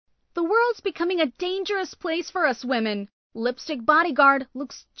world's becoming a dangerous place for us women. Lipstick Bodyguard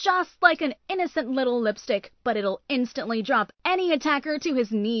looks just like an innocent little lipstick, but it'll instantly drop any attacker to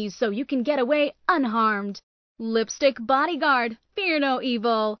his knees so you can get away unharmed. Lipstick Bodyguard, fear no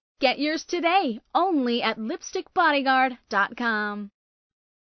evil. Get yours today, only at lipstickbodyguard.com.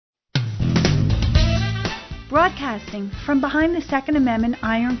 Broadcasting from behind the Second Amendment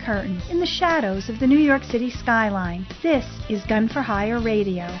Iron Curtain in the shadows of the New York City skyline, this is Gun for Hire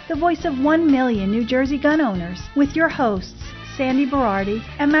Radio, the voice of 1 million New Jersey gun owners, with your hosts, Sandy Berardi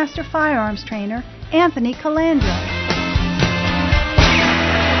and Master Firearms Trainer Anthony Colandro.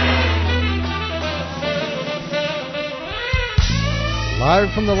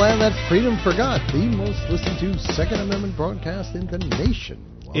 Live from the land that freedom forgot, the most listened to Second Amendment broadcast in the nation.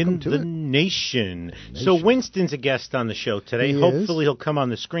 Welcome to it. Nation. So Winston's a guest on the show today. Hopefully he'll come on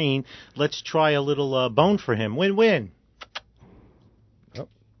the screen. Let's try a little bone for him. Win-win. Oh.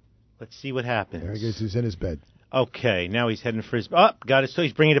 Let's see what happens. There he goes. He's in his bed. Okay, now he's heading for his... got it. So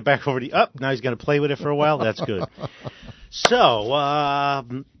he's bringing it back over to... now he's going to play with it for a while. That's good.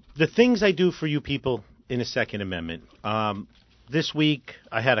 So, the things I do for you people in the Second Amendment. This week,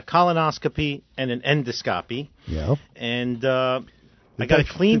 I had a colonoscopy and an endoscopy. Yeah. And I got a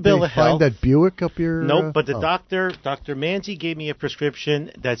clean bill of health. Did they find that Buick up your... Nope, but the doctor, Dr. Manzi, gave me a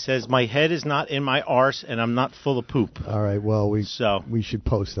prescription that says my head is not in my arse and I'm not full of poop. All right, well, we should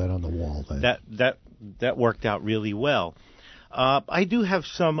post that on the wall then. That worked out really well. I do have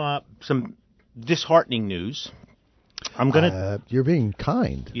some disheartening news. I'm gonna. You're being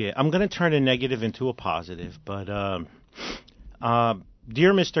kind. Yeah, I'm gonna turn a negative into a positive, but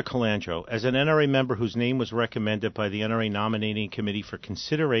dear Mr. Colandro, as an NRA member whose name was recommended by the NRA Nominating Committee for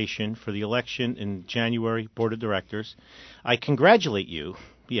consideration for the election in January Board of Directors, I congratulate you,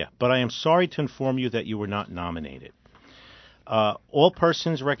 but I am sorry to inform you that you were not nominated. All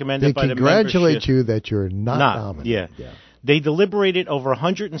persons recommended by the membership... They congratulate you that you're not nominated. Yeah. They deliberated over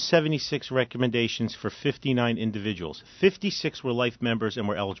 176 recommendations for 59 individuals. 56 were life members and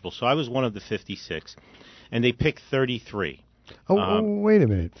were eligible, so I was one of the 56, and they picked 33. Wait a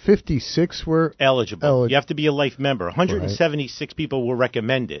minute. 56 were eligible. You have to be a life member. 176 people were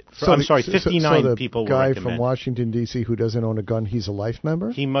recommended. 59 people were recommended. The guy from Washington, D.C. who doesn't own a gun, he's a life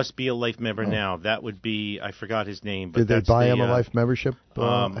member? He must be a life member now. That would be, I forgot his name. But did they buy him a life membership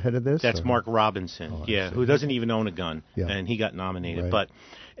ahead of this? That's Mark Robinson, who doesn't even own a gun, and he got nominated. Right. But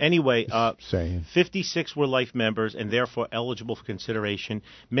anyway, 56 were life members and therefore eligible for consideration.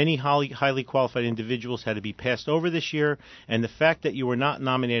 Many highly qualified individuals had to be passed over this year, and the fact that you were not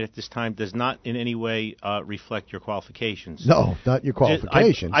nominated at this time does not in any way reflect your qualifications. No, not your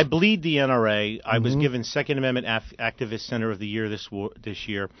qualifications. I bleed the NRA. I was given Second Amendment Activist Center of the Year this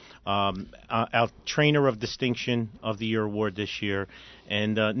year, our Trainer of Distinction of the Year award this year,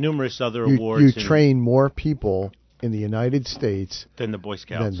 and numerous other awards. You train more people in the United States than the Boy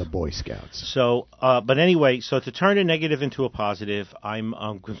Scouts. So, but anyway, so to turn a negative into a positive, I'm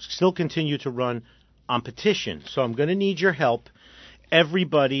still continue to run on petition. So I'm going to need your help.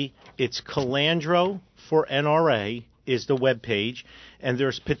 Everybody, it's Colandro for NRA is the webpage, and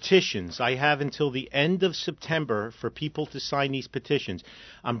there's petitions. I have until the end of September for people to sign these petitions.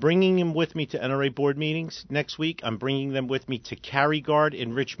 I'm bringing them with me to NRA board meetings next week. I'm bringing them with me to Carry Guard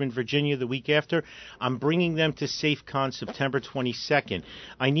in Richmond, Virginia the week after. I'm bringing them to SafeCon September 22nd.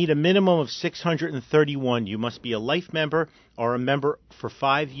 I need a minimum of 631. You must be a life member or a member for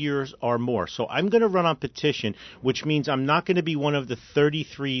 5 years or more. So I'm going to run on petition, which means I'm not going to be one of the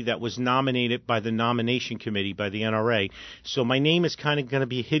 33 that was nominated by the nomination committee by the NRA. So my name is kind of going to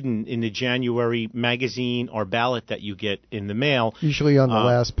be hidden in the January magazine or ballot that you get in the mail. Usually on the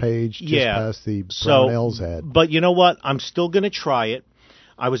last page, just past the Brownells ad. But you know what? I'm still going to try it.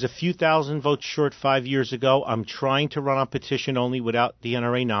 I was a few thousand votes short 5 years ago. I'm trying to run on petition only without the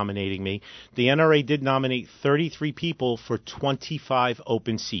NRA nominating me. The NRA did nominate 33 people for 25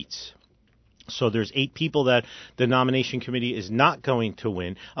 open seats. So there's 8 people that the nomination committee is not going to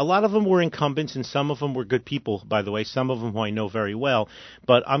win. A lot of them were incumbents, and some of them were good people, by the way, some of them who I know very well.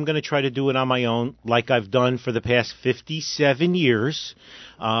 But I'm going to try to do it on my own, like I've done for the past 57 years.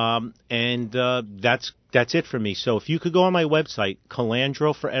 That's it for me. So if you could go on my website,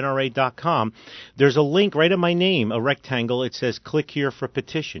 colandrofornra.com, there's a link right at my name, a rectangle. It says click here for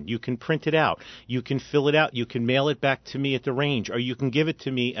petition. You can print it out. You can fill it out. You can mail it back to me at the range, or you can give it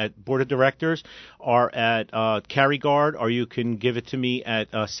to me at Board of Directors or at Carry Guard, or you can give it to me at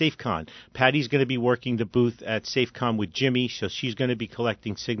SafeCon. Patty's going to be working the booth at SafeCon with Jimmy, so she's going to be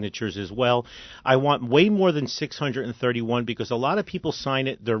collecting signatures as well. I want way more than 631 because a lot of people sign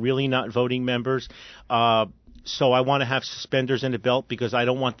it. They're really not voting members. So I want to have suspenders and a belt because I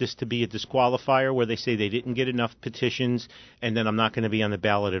don't want this to be a disqualifier where they say they didn't get enough petitions and then I'm not going to be on the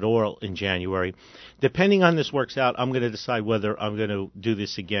ballot at all in January. Depending on this works out, I'm going to decide whether I'm going to do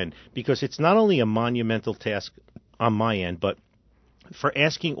this again because it's not only a monumental task on my end, but for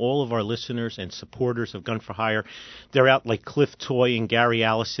asking all of our listeners and supporters of Gun for Hire. They're out like Cliff Toy and Gary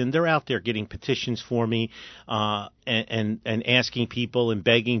Allison. They're out there getting petitions for me and asking people and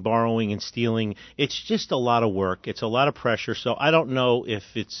begging, borrowing, and stealing. It's just a lot of work. It's a lot of pressure. So I don't know if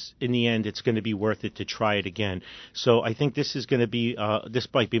it's in the end it's going to be worth it to try it again. So I think this is going to be this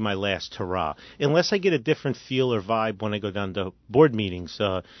might be my last hurrah, unless I get a different feel or vibe when I go down to board meetings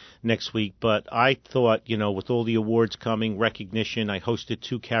next week. But I thought, with all the awards coming, recognition, I hosted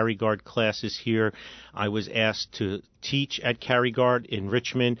 2 Carry Guard classes here. I was asked to teach at Carry Guard in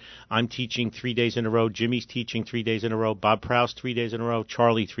Richmond. I'm teaching 3 days in a row. Jimmy's teaching 3 days in a row. Bob Prowse 3 days in a row.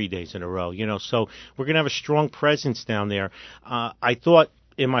 Charlie 3 days in a row. So we're going to have a strong presence down there. I thought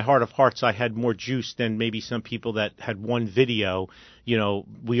in my heart of hearts I had more juice than maybe some people that had one video,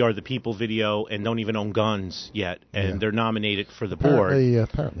 We Are the People video, and don't even own guns yet, and they're nominated for the board.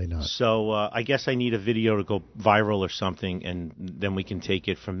 Apparently not. So I guess I need a video to go viral or something, and then we can take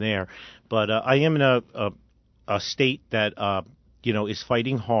it from there. But I am in a state that, is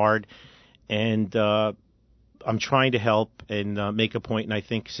fighting hard, and I'm trying to help and make a point, and I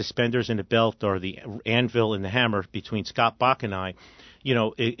think suspenders and a belt are the anvil and the hammer between Scott Bach and I.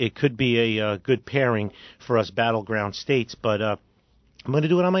 It could be a good pairing for us battleground states, but I'm going to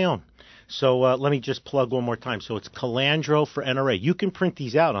do it on my own. So let me just plug one more time. So it's Calandro for NRA. You can print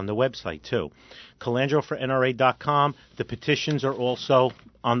these out on the website, too. CalandroForNRA.com. The petitions are also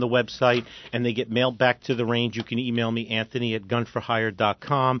on the website, and they get mailed back to the range. You can email me,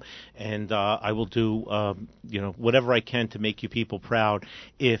 Anthony@gunforhire.com, and I will do, whatever I can to make you people proud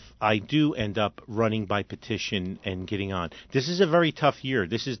if I do end up running by petition and getting on. This is a very tough year.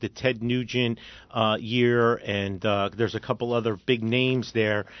 This is the Ted Nugent year, and there's a couple other big names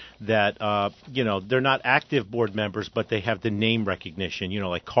there that, they're not active board members, but they have the name recognition,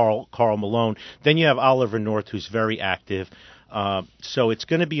 like Carl Malone. Then you have Oliver North, who's very active. So it's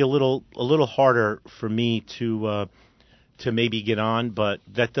going to be a little harder for me to maybe get on, but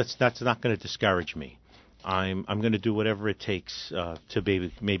that's not going to discourage me. I'm going to do whatever it takes to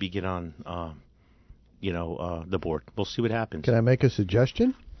maybe get on the board. We'll see what happens. Can I make a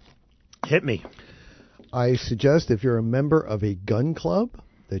suggestion? Hit me. I suggest if you're a member of a gun club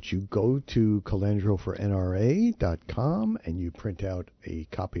that you go to CalandroForNRA.com and you print out a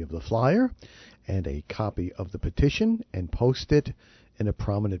copy of the flyer and a copy of the petition and post it in a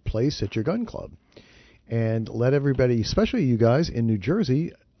prominent place at your gun club. And let everybody, especially you guys in New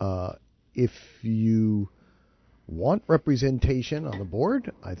Jersey, if you want representation on the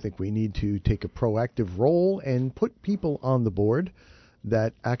board, I think we need to take a proactive role and put people on the board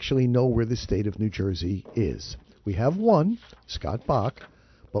that actually know where the state of New Jersey is. We have one, Scott Bach,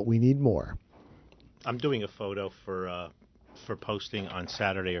 but we need more. I'm doing a photo for posting on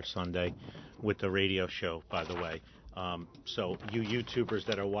Saturday or Sunday with the radio show, by the way. So you YouTubers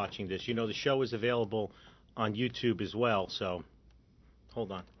that are watching this, the show is available on YouTube as well. So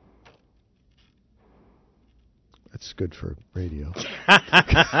hold on. That's good for radio.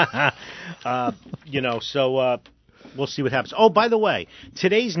 We'll see what happens. Oh, by the way,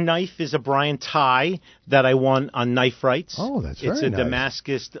 today's knife is a Brian tie that I won on Knife Rights. Oh, that's very nice. It's a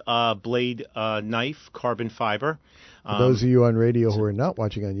Damascus blade knife, carbon fiber. For those of you on radio who are not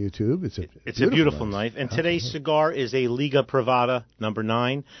watching on YouTube, it's a beautiful knife. And today's cigar is a Liga Privada No.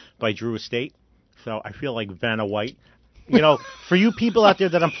 9 by Drew Estate. So I feel like Vanna White. For you people out there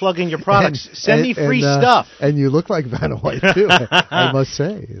that I'm plugging your products, send me free stuff. And you look like Vanna White, too, I must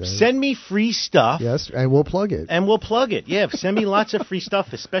say. Send me free stuff. Yes, and we'll plug it. Yeah, send me lots of free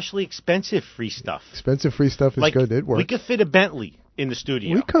stuff, especially expensive free stuff. Expensive free stuff is good. It works. We could fit a Bentley in the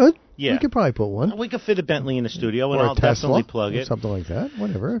studio. We could. Yeah. We could probably put one. We could fit a Bentley in the studio, and or I'll Tesla, definitely plug it. Something like that.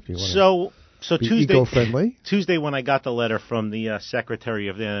 Whatever, if you want So be Tuesday, eco-friendly. Tuesday, when I got the letter from the secretary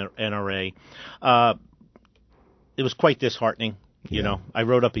of the NRA, it was quite disheartening. I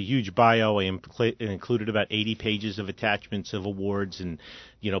wrote up a huge bio. I included about 80 pages of attachments of awards and,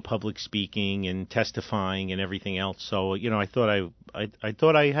 public speaking and testifying and everything else. So, I thought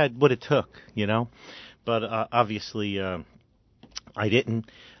I had what it took, but obviously I didn't.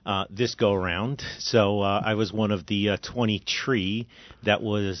 this go around. So I was one of the 23 that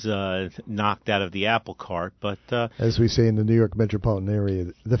was knocked out of the apple cart. But as we say in the New York metropolitan area,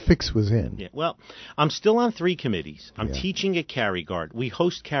 the fix was in. Yeah, well, I'm still on 3 committees. I'm teaching at Carry Guard. We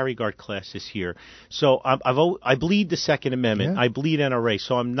host Carry Guard classes here. So I bleed the Second Amendment. I bleed NRA.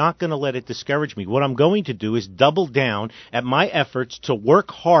 So I'm not going to let it discourage me. What I'm going to do is double down at my efforts to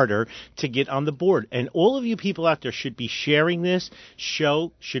work harder to get on the board. And all of you people out there should be sharing this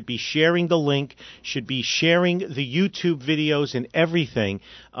show, should be sharing the link, should be sharing the YouTube videos and everything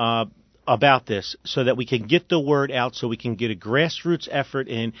about this so that we can get the word out, so we can get a grassroots effort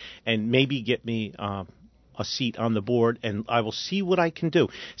in and maybe get me a seat on the board, and I will see what I can do.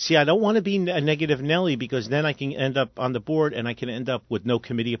 See, I don't want to be a negative Nelly, because then I can end up on the board and I can end up with no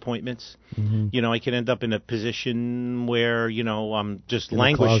committee appointments. I can end up in a position where, I'm just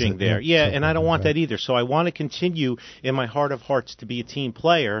languishing there. And I don't want that either. So I want to continue in my heart of hearts to be a team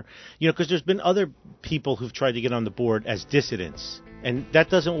player, because there's been other people who've tried to get on the board as dissidents. And that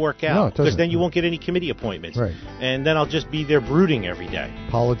doesn't work out, because then you won't get any committee appointments. Right. And then I'll just be there brooding every day.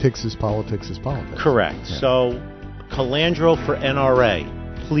 Politics is politics is politics. Correct. Yeah. So, Calandro for NRA,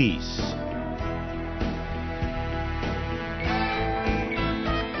 please.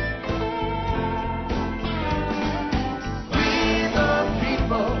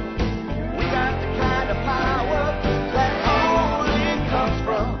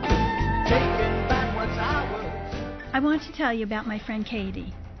 I want to tell you about my friend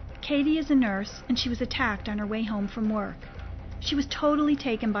Katie. Katie is a nurse, and she was attacked on her way home from work. She was totally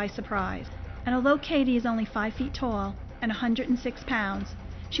taken by surprise, and although Katie is only 5 feet tall and 106 pounds,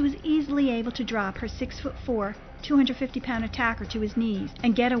 she was easily able to drop her 6'4", 250-pound attacker to his knees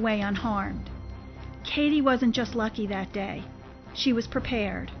and get away unharmed. Katie wasn't just lucky that day. She was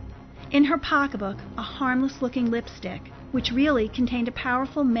prepared. In her pocketbook, a harmless-looking lipstick, which really contained a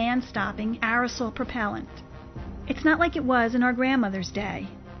powerful man-stopping aerosol propellant. It's not like it was in our grandmother's day.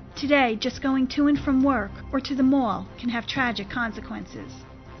 Today, just going to and from work or to the mall can have tragic consequences.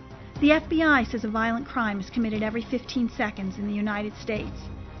 The FBI says a violent crime is committed every 15 seconds in the United States,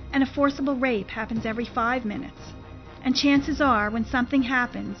 and a forcible rape happens every 5 minutes. And chances are, when something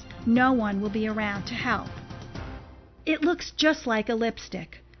happens, no one will be around to help. It looks just like a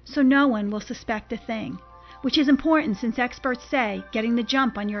lipstick, so no one will suspect a thing, which is important since experts say getting the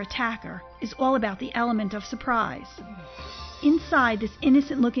jump on your attacker is all about the element of surprise. Inside this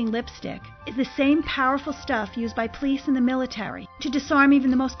innocent-looking lipstick is the same powerful stuff used by police and the military to disarm even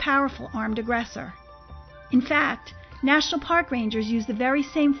the most powerful armed aggressor. In fact, National Park Rangers use the very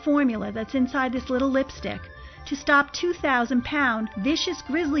same formula that's inside this little lipstick to stop 2,000-pound vicious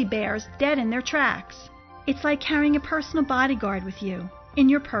grizzly bears dead in their tracks. It's like carrying a personal bodyguard with you, in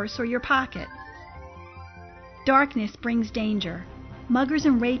your purse or your pocket. Darkness brings danger. Muggers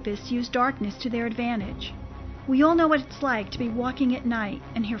and rapists use darkness to their advantage. We all know what it's like to be walking at night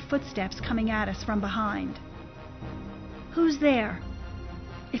and hear footsteps coming at us from behind. Who's there?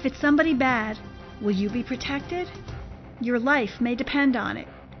 If it's somebody bad, will you be protected? Your life may depend on it.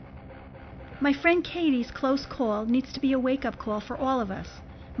 My friend Katie's close call needs to be a wake-up call for all of us,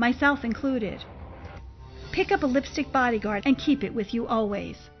 myself included. Pick up a lipstick bodyguard and keep it with you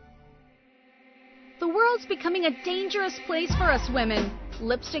always. The world's becoming a dangerous place for us women.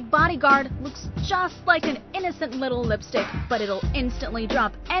 Lipstick Bodyguard looks just like an innocent little lipstick, but it'll instantly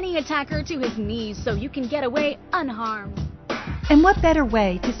drop any attacker to his knees so you can get away unharmed. And what better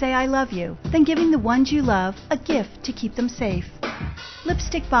way to say I love you than giving the ones you love a gift to keep them safe?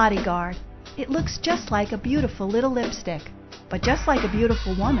 Lipstick Bodyguard. It looks just like a beautiful little lipstick, but just like a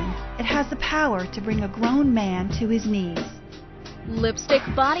beautiful woman, it has the power to bring a grown man to his knees. Lipstick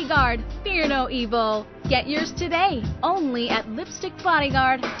Bodyguard. Fear no evil. Get yours today, only at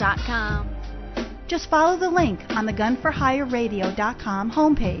lipstickbodyguard.com. Just follow the link on the gunforhireradio.com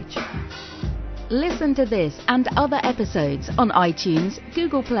homepage. Listen to this and other episodes on iTunes,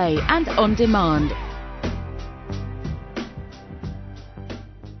 Google Play, and on demand.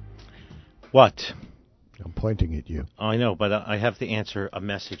 What? I'm pointing at you. I know, but I have to answer a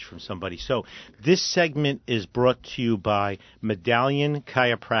message from somebody. So this segment is brought to you by Medallion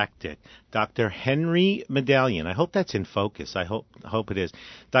Chiropractic. Dr. Henry Medallion. I hope that's in focus. I hope it is.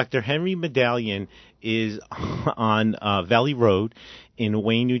 Dr. Henry Medallion is on Valley Road in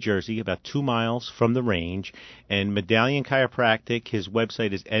Wayne, New Jersey, about 2 miles from the range. And Medallion Chiropractic, his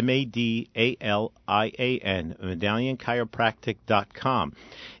website is Madalian, medallionchiropractic.com.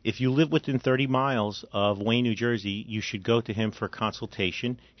 If you live within 30 miles of Wayne, New Jersey, you should go to him for a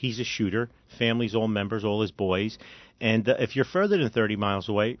consultation. He's a shooter. Family's all members, all his boys. And if you're further than 30 miles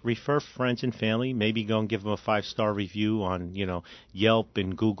away, refer friends and family. Maybe go and give them a 5-star review on, Yelp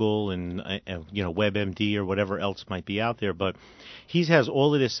and Google and WebMD or whatever else might be out there. But he has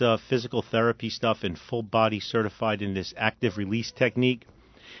all of this physical therapy stuff and full body certified in this active release technique.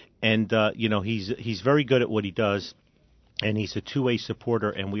 And, he's very good at what he does. And he's a two-way supporter,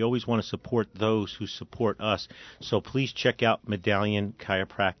 and we always want to support those who support us. So please check out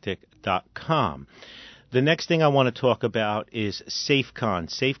medallionchiropractic.com. The next thing I want to talk about is SafeCon.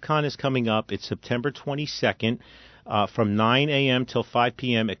 SafeCon is coming up. It's September 22nd from 9 a.m. till 5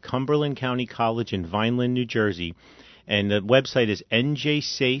 p.m. at Cumberland County College in Vineland, New Jersey. And the website is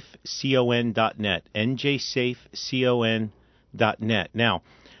njsafecon.net, njsafecon.net. Now,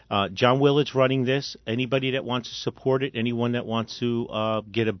 John Willard's running this. Anybody that wants to support it, anyone that wants to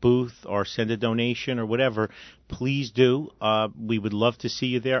get a booth or send a donation or whatever, please do. We would love to see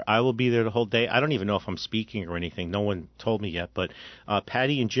you there. I will be there the whole day. I don't even know if I'm speaking or anything. No one told me yet. But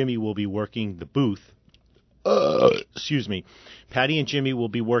Patty and Jimmy will be working the booth. Excuse me. Patty and Jimmy will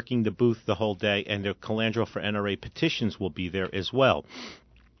be working the booth the whole day, and the Calandro for NRA petitions will be there as well.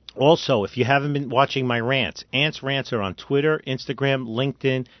 Also, if you haven't been watching my rants, Ants Rants are on Twitter, Instagram,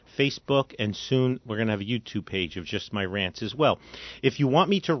 LinkedIn, Facebook, and soon we're going to have a YouTube page of just my rants as well. If you want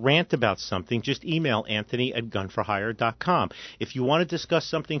me to rant about something, just email Anthony@gunforhire.com. If you want to discuss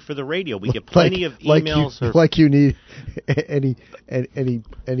something for the radio, we get plenty of emails. Like you need any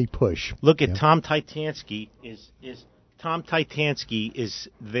push. Look at Tom Titansky Tom Titansky is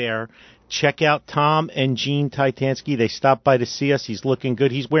there. Check out Tom and Gene Titansky. They stopped by to see us. He's looking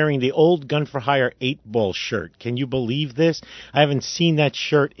good. He's wearing the old Gun for Hire 8-ball shirt. Can you believe this? I haven't seen that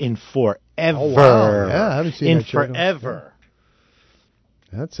shirt in forever. Oh, wow. Yeah, I haven't seen that shirt in forever.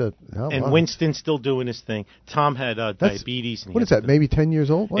 And Winston's still doing his thing. Tom had diabetes. And what is that, maybe 10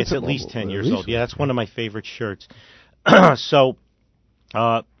 years old? It's at least 10 years old. Yeah, that's one of my favorite shirts. So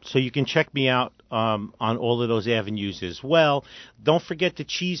you can check me out on all of those avenues as well. Don't forget the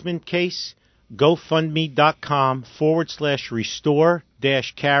Cheeseman case.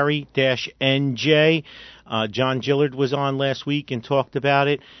 GoFundMe.com/restore-carry-NJ. John Gillard was on last week and talked about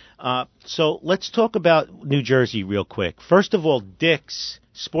it. So let's talk about New Jersey real quick. First of all, Dick's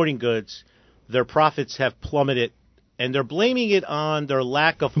Sporting Goods, their profits have plummeted. And they're blaming it on their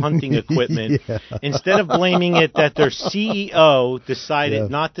lack of hunting equipment instead of blaming it that their CEO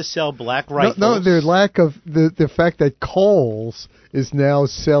decided not to sell black rifles. No, their lack of the fact that Kohl's is now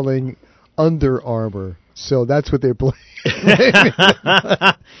selling Under Armour. So that's what they're blaming.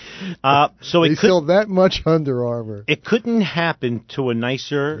 So they sell that much Under Armour. It couldn't happen to a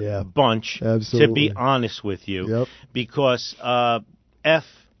nicer bunch, absolutely. To be honest with you, because F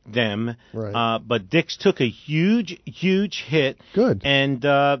them, right. But Dick's took a huge hit. Good. And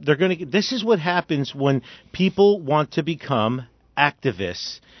they're going to. This is what happens when people want to become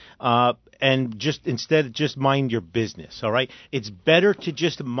activists. And instead just mind your business, all right? It's better to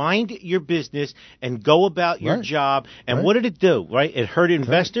just mind your business and go about your job. And what did it do, right? It hurt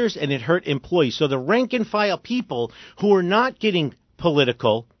investors and it hurt employees. So the rank and file people who are not getting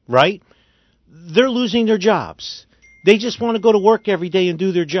political, right, they're losing their jobs. They just want to go to work every day and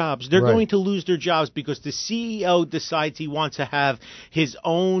do their jobs. They're going to lose their jobs because the CEO decides he wants to have his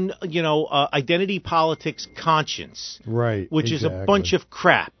own, identity politics conscience. Right. Which is a bunch of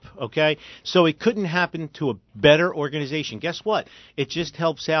crap, okay? So it couldn't happen to a better organization. Guess what? It just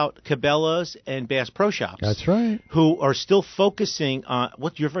helps out Cabela's and Bass Pro Shops. That's right. Who are still focusing on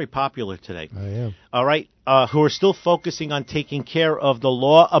you're very popular today. I am. All right. Who are still focusing on taking care of the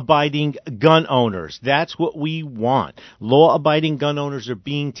law-abiding gun owners. That's what we want. Law-abiding gun owners are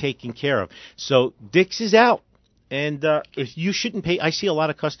being taken care of. So Dick's is out. And if you shouldn't pay, I see a lot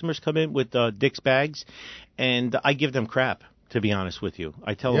of customers come in with Dick's bags, and I give them crap, to be honest with you.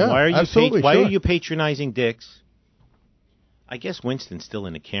 I tell them, why are you patronizing Dick's? I guess Winston's still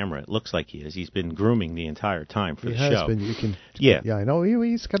in the camera. It looks like he is. He's been grooming the entire time for the show. Yeah, I know.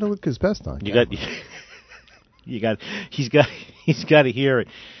 He's got to look his best on. He's got to hear it.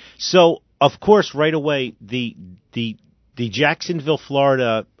 So, of course, right away, the Jacksonville,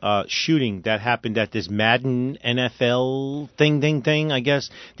 Florida shooting that happened at this Madden NFL thing, I guess.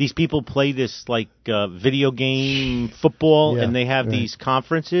 These people play this video game football, and they have these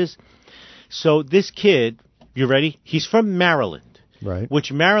conferences. So this kid, you ready? He's from Maryland, right?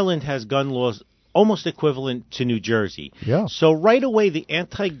 Which Maryland has gun laws almost equivalent to New Jersey. Yeah. So right away, the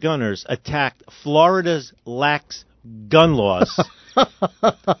anti-gunners attacked Florida's lax gun laws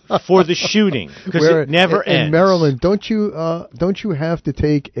for the shooting because it never ends. In Maryland, don't you have to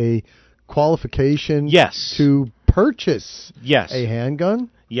take a qualification? Yes. To purchase a handgun?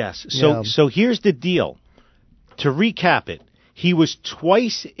 Yes. So here's the deal. To recap it, he was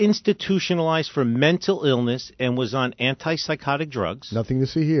twice institutionalized for mental illness and was on antipsychotic drugs. Nothing to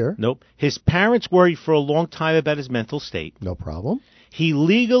see here. Nope. His parents worried for a long time about his mental state. No problem. He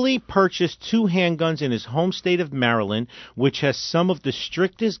legally purchased 2 handguns in his home state of Maryland, which has some of the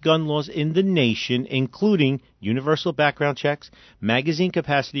strictest gun laws in the nation, including universal background checks, magazine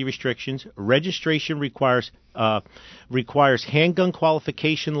capacity restrictions, registration requires handgun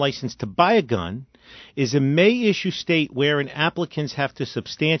qualification license to buy a gun, is a may-issue state wherein applicants have to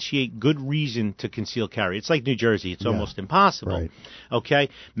substantiate good reason to conceal carry. It's like New Jersey. It's almost impossible. Right. Okay?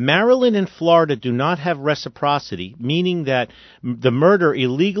 Maryland and Florida do not have reciprocity, meaning that the murderer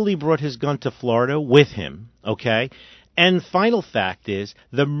illegally brought his gun to Florida with him. Okay? And final fact is,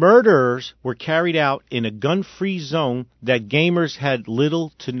 the murderers were carried out in a gun-free zone that gamers had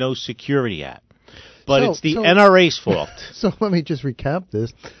little to no security at. But it's the NRA's fault. So let me just recap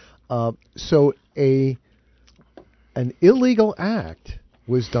this. So an illegal act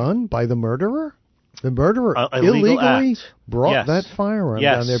was done by the murderer? The murderer illegally brought that firearm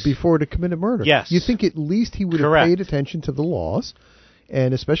down there before to commit a murder. Yes. You think at least he would have paid attention to the laws,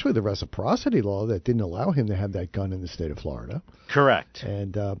 and especially the reciprocity law that didn't allow him to have that gun in the state of Florida. Correct.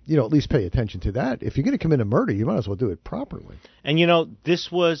 And, at least pay attention to that. If you're going to commit a murder, you might as well do it properly. And, this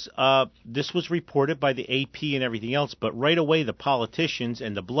was reported by the AP and everything else, but right away the politicians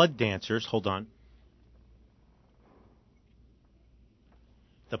and the blood dancers, hold on.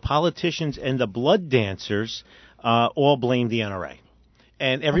 The politicians and the blood dancers all blamed the NRA.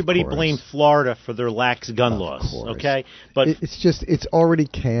 And everybody blamed Florida for their lax gun laws. Okay, but it's already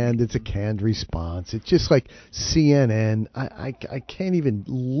canned. It's a canned response. It's just like CNN. I can't even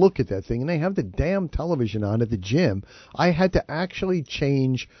look at that thing, and they have the damn television on at the gym. I had to actually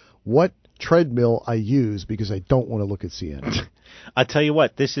change what treadmill I use because I don't want to look at CNN. I'll tell you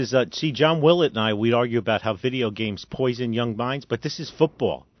what. This is John Willett and I. We argue about how video games poison young minds, but this is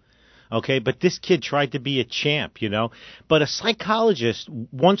football. Okay, but this kid tried to be a champ, But a psychologist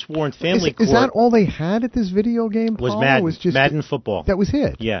once warned family court... Is that all they had at this video game, Paul? Was Madden, was just Madden football. That was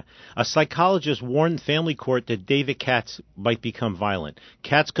it? Yeah. A psychologist warned family court that David Katz might become violent.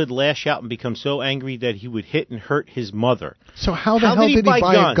 Katz could lash out and become so angry that he would hit and hurt his mother. So how the hell did he buy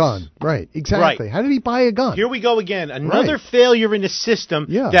a gun? Right, exactly. Right. How did he buy a gun? Here we go again. Another failure in the system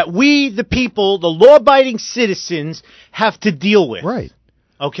that we, the people, the law-abiding citizens, have to deal with. Right.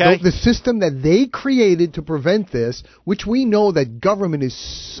 Okay. The system that they created to prevent this, which we know that government is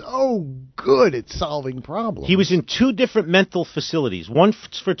so good at solving problems. He was in 2 different mental facilities, one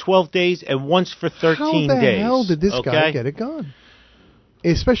for 12 days and once for 13 days. How the hell did this guy get a gun?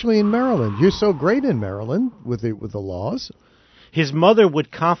 Especially in Maryland. You're so great in Maryland with the laws. His mother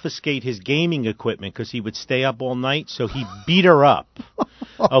would confiscate his gaming equipment because he would stay up all night, so he beat her up.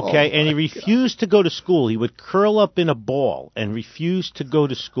 Okay, and he refused to go to school. He would curl up in a ball and refuse to go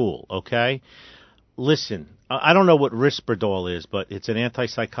to school, okay? Listen, I don't know what Risperdal is, but it's an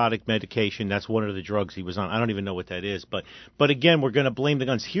antipsychotic medication. That's one of the drugs he was on. I don't even know what that is. But again, we're going to blame the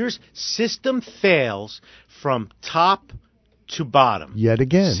guns. Here's system fails from top to bottom. Yet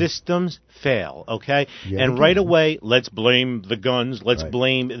again. Systems fail, okay? And right away, let's blame the guns. Let's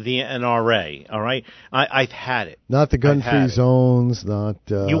blame the NRA, all right? I've had it. Not the gun-free zones, not...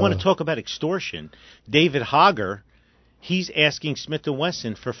 You want to talk about extortion? David Hager, he's asking Smith &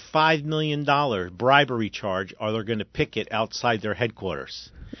 Wesson for $5 million bribery charge, or they're going to picket outside their headquarters.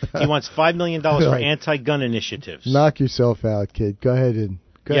 He wants $5 million for anti-gun initiatives. Knock yourself out, kid. Go ahead and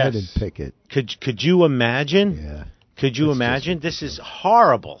picket. Could you imagine? Yeah. Could you imagine? This is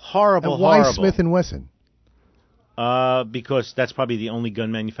horrible, horrible, and why horrible. Smith & Wesson? Because that's probably the only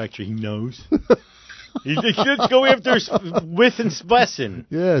gun manufacturer he knows. He should go after Smith & Wesson.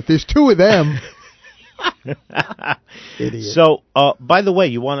 Yeah, there's 2 of them. Idiot. So, by the way,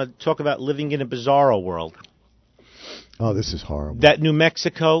 you want to talk about living in a bizarro world. Oh, this is horrible. That New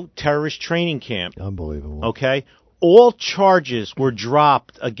Mexico terrorist training camp. Unbelievable. Okay? All charges were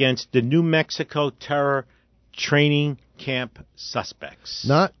dropped against the New Mexico terror training camp suspects.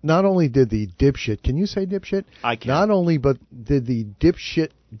 Not only did the dipshit, can you say dipshit? I can. Not only but did the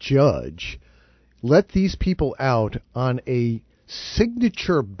dipshit judge let these people out on a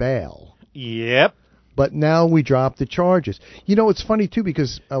signature bail. Yep. But now we drop the charges. It's funny too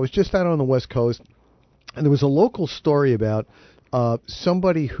because I was just out on the West Coast and there was a local story about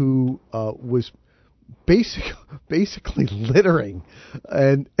somebody who was basically littering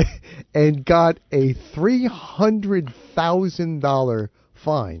and got a $300,000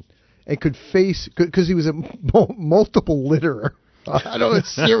 fine and could face because he was a multiple litterer. I don't know,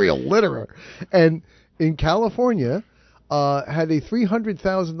 serial litterer. And in California, had a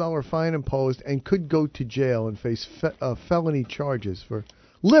 $300,000 fine imposed and could go to jail and face felony charges for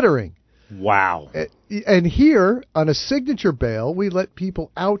littering. Wow. And here, on a signature bail, we let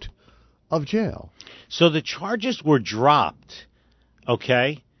people out of jail. So the charges were dropped,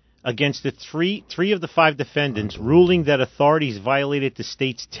 okay, against the three of the 5 defendants, ruling that authorities violated the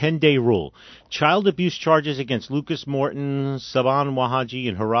state's 10-day rule. Child abuse charges against Lucas Morton, Saban Wahaji,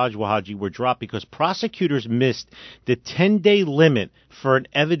 and Haraj Wahaji were dropped because prosecutors missed the 10-day limit for an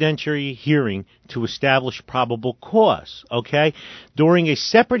evidentiary hearing to establish probable cause, okay? During a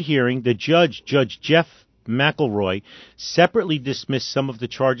separate hearing, the Judge Jeff McElroy, separately dismissed some of the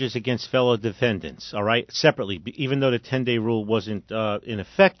charges against fellow defendants, all right? Separately, even though the 10-day rule wasn't in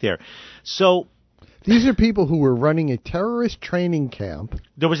effect there. So these are people who were running a terrorist training camp.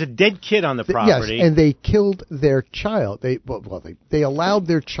 There was a dead kid on the property. Yes, and they killed their child. They allowed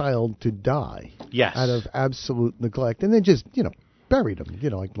their child to die. Yes. Out of absolute neglect. And then just, buried them,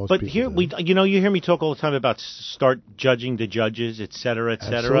 like most people. But here, you hear me talk all the time about start judging the judges, et cetera, et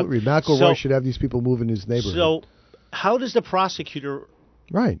cetera. Absolutely. McElroy should have these people move in his neighborhood. So how does the prosecutor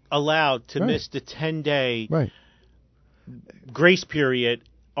allowed to miss the 10-day grace period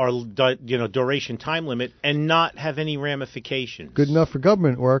or duration time limit and not have any ramifications? Good enough for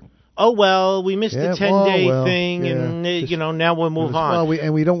government work. Oh, well, we missed the 10-day thing, and, now we'll move on.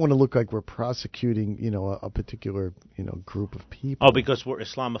 Well, we don't want to look like we're prosecuting, a particular, group of people. Oh, because we're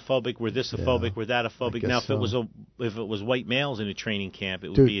Islamophobic, we're this-ophobic, we're that-ophobic. Now, if it was white males in a training camp, it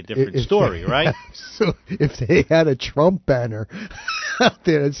would be a different story, right? So if they had a Trump banner out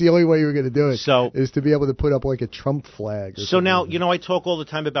there, that's the only way you were going to do it, is to be able to put up like a Trump flag. So now, I talk all the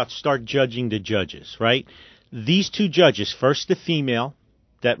time about start judging the judges, right? These 2 judges, first the female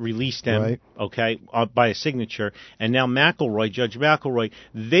that released them, by a signature, and now Judge McElroy,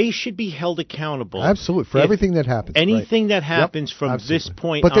 they should be held accountable. Absolutely, for everything that happens. Anything that happens from this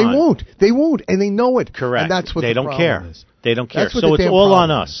point on. But they won't, and they know it. Correct. And that's what they the don't care. Is. They don't care. So it's all on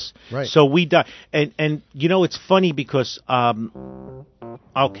us. Right. So we die. And it's funny because,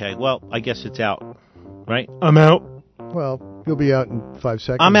 okay, well, I guess it's out, right? I'm out. Well, you'll be out in 5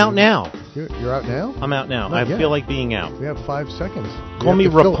 seconds. I'm out now. You're out now? I'm out now. I feel like being out. We have 5 seconds. Call me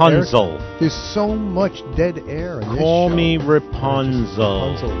Rapunzel. There's so much dead air in this Call show. me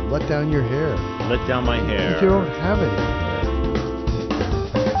Rapunzel. Let down your hair. Let down my hair. But you don't have any hair.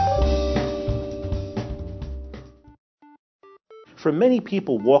 For many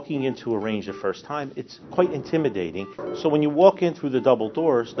people, walking into a range the first time, it's quite intimidating. So when you walk in through the double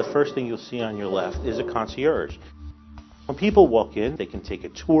doors, the first thing you'll see on your left is a concierge. When people walk in, they can take a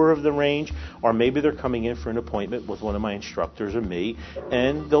tour of the range, or maybe they're coming in for an appointment with one of my instructors or me,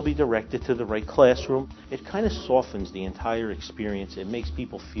 and they'll be directed to the right classroom. It kind of softens the entire experience. It makes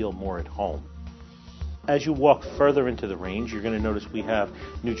people feel more at home. As you walk further into the range, you're going to notice we have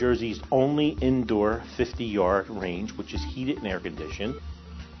New Jersey's only indoor 50-yard range, which is heated and air-conditioned.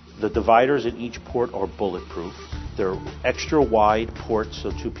 The dividers at each port are bulletproof. They're extra wide ports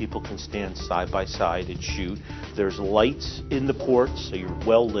so 2 people can stand side by side and shoot. There's lights in the ports, so you're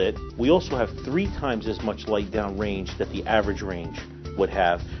well lit. We also have 3 times as much light down range that the average range would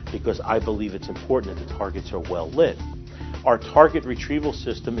have, because I believe it's important that the targets are well lit. Our target retrieval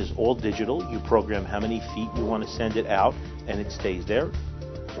system is all digital. You program how many feet you want to send it out, and it stays there.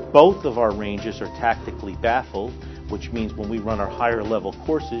 Both of our ranges are tactically baffled, which means when we run our higher level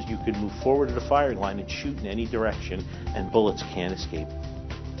courses, you can move forward to the firing line and shoot in any direction, and bullets can't escape.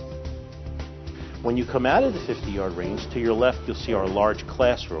 When you come out of the 50-yard range, to your left you'll see our large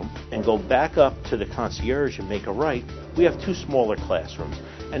classroom, and go back up to the concierge and make a right. We have 2 smaller classrooms,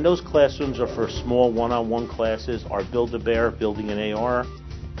 and those classrooms are for small one-on-one classes, our Build-A-Bear, building an AR.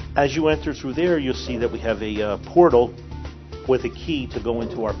 As you enter through there, you'll see that we have a portal with a key to go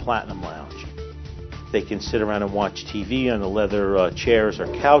into our Platinum Lounge. They can sit around and watch TV on the leather chairs or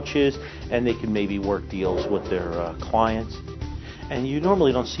couches, and they can maybe work deals with their clients. And you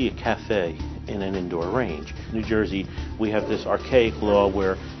normally don't see a cafe in an indoor range. In New Jersey, we have this archaic law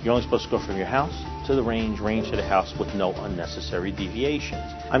where you're only supposed to go from your house to the range to the house with no unnecessary deviations.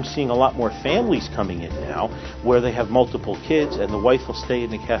 I'm seeing a lot more families coming in now where they have multiple kids, and the wife will stay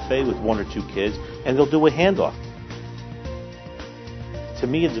in the cafe with 1 or 2 kids, and they'll do a handoff. To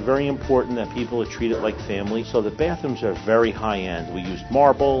me, it's very important that people are treated like family, so the bathrooms are very high-end. We used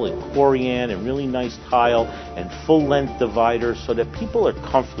marble and corian and really nice tile and full-length dividers so that people are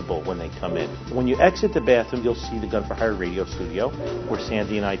comfortable when they come in. When you exit the bathroom, you'll see the Gun for Hire radio studio, where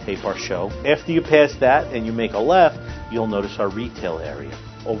Sandy and I tape our show. After you pass that and you make a left, you'll notice our retail area.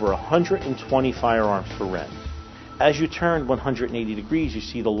 Over 120 firearms for rent. As you turn 180 degrees, you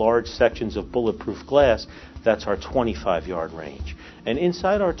see the large sections of bulletproof glass. That's our 25-yard range. And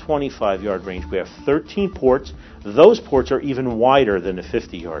inside our 25-yard range, we have 13 ports. Those ports are even wider than the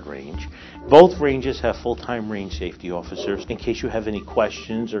 50-yard range. Both ranges have full-time range safety officers. In case you have any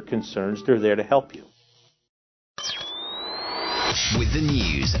questions or concerns, they're there to help you. With the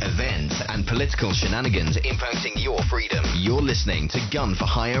news, events, and political shenanigans impacting your freedom, you're listening to Gun for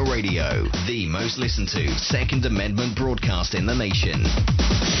Hire Radio, the most listened to Second Amendment broadcast in the nation.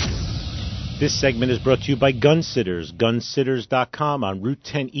 This segment is brought to you by Gunsitters, gunsitters.com on Route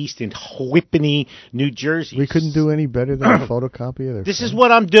 10 East in Whippany, New Jersey. We couldn't do any better than a photocopy of their This phone. is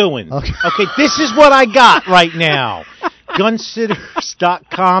what I'm doing. Okay, this is what I got right now.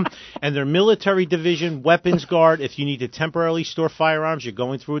 Gunsitters.com and their military division, Weapons Guard. If you need to temporarily store firearms, you're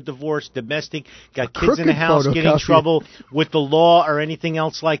going through a divorce, domestic, got kids in the house, getting in trouble with the law or anything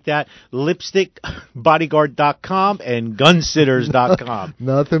else like that, lipstickbodyguard.com and gunsitters.com.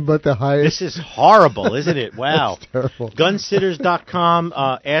 Nothing but the highest. This is horrible, isn't it? Wow. Terrible. Gunsitters.com.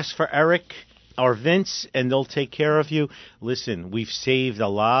 Ask for Eric or Vince, and they'll take care of you. Listen, we've saved a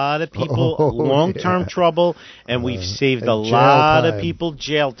lot of people long-term trouble, and we've saved a lot of people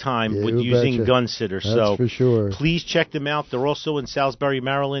jail time with using Gunsitters. That's for sure. Please check them out. They're also in Salisbury,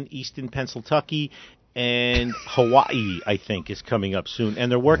 Maryland, Easton, Pennsylvania, and Hawaii, I think, is coming up soon. And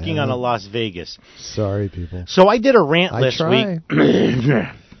they're working on a Las Vegas. Sorry, people. So I did a rant last week.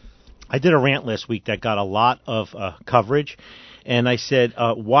 I did a rant last week that got a lot of coverage. And I said,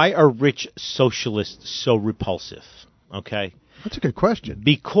 why are rich socialists so repulsive? Okay? That's a good question.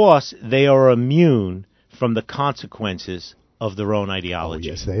 Because they are immune from the consequences of their own ideology.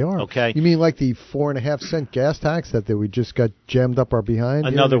 Oh, yes, they are. Okay? You mean like the 4.5-cent gas tax that we just got jammed up our behind?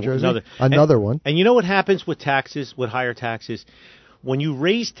 Another one. And you know what happens with taxes, with higher taxes? When you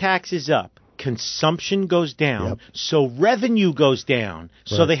raise taxes up, consumption goes down, so revenue goes down,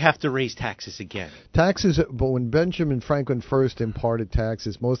 so they have to raise taxes again. Taxes, but when Benjamin Franklin first imparted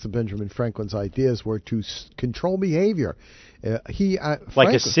taxes, most of Benjamin Franklin's ideas were to control behavior.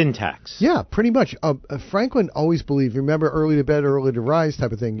 Like a sin tax. Yeah, pretty much. Franklin always believed, remember, early to bed, early to rise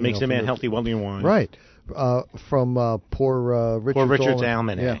type of thing. Makes a man healthy, wealthy, and wise. Right. From Poor Richard's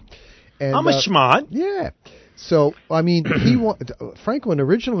Almanac. Yeah. And, I'm a schmott. Yeah. So, I mean, Franklin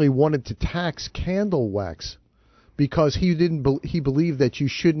originally wanted to tax candle wax because he believed that you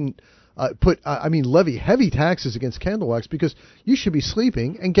shouldn't levy heavy taxes against candle wax because you should be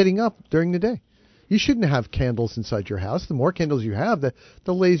sleeping and getting up during the day. You shouldn't have candles inside your house. The more candles you have, the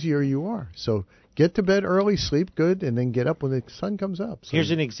lazier you are. So get to bed early, sleep good, and then get up when the sun comes up. So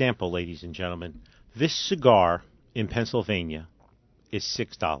here's an example, ladies and gentlemen. This cigar in Pennsylvania is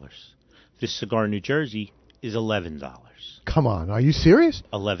 $6. This cigar in New Jersey is $11. Come on, are you serious?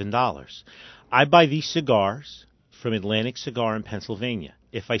 $11. I buy these cigars from Atlantic Cigar in Pennsylvania.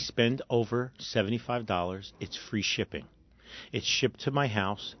 If I spend over $75, it's free shipping. It's shipped to my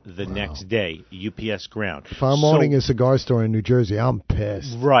house the next day, UPS ground. If I'm owning a cigar store in New Jersey, I'm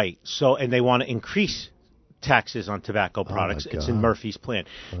pissed. Right. So, and they want to increase taxes on tobacco products. It's in Murphy's plan.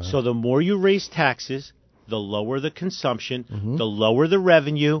 Right. So the more you raise taxes, the lower the consumption, the lower the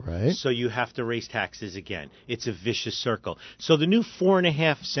revenue, so you have to raise taxes again. It's a vicious circle. So the new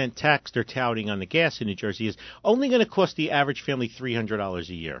 4.5-cent tax they're touting on the gas in New Jersey is only going to cost the average family $300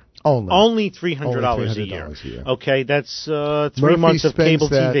 a year. Only $300 a year. Okay, that's 3 months of cable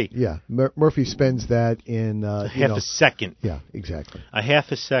TV. Yeah, Murphy spends that in half a second. Yeah, exactly. A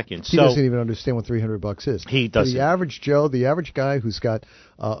half a second. He doesn't even understand what $300 is. He doesn't. The average Joe, the average guy who's got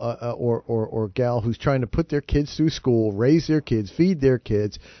or gal who's trying to put their kids through school, raise their kids, feed their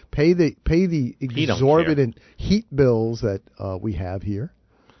kids, pay the exorbitant heat bills that we have here.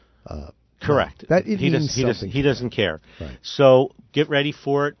 Correct. That he doesn't care. Right. So get ready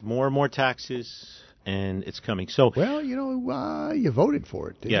for it. More and more taxes, and it's coming. So you voted for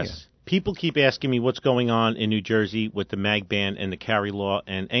it, didn't you? Yes. People keep asking me what's going on in New Jersey with the mag ban and the carry law,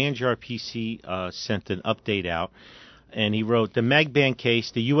 and ANGRPC sent an update out. And he wrote, the mag ban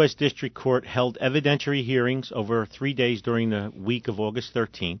case, the U.S. District Court held evidentiary hearings over 3 days during the week of August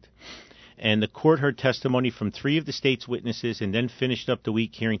 13th. And the court heard testimony from 3 of the state's witnesses and then finished up the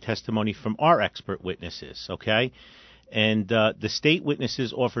week hearing testimony from our expert witnesses, okay? And the state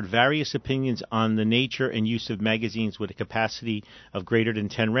witnesses offered various opinions on the nature and use of magazines with a capacity of greater than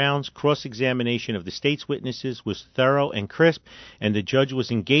 10 rounds. Cross-examination of the state's witnesses was thorough and crisp, and the judge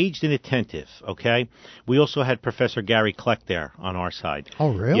was engaged and attentive, okay? We also had Professor Gary Kleck there on our side.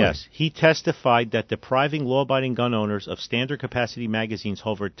 Oh, really? Yes. He testified that depriving law-abiding gun owners of standard capacity magazines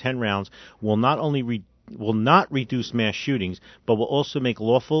over 10 rounds will not only will not reduce mass shootings, but will also make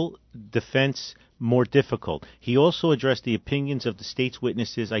lawful defense more difficult. He also addressed the opinions of the state's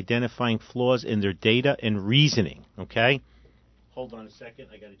witnesses, identifying flaws in their data and reasoning. Okay? Hold on a second.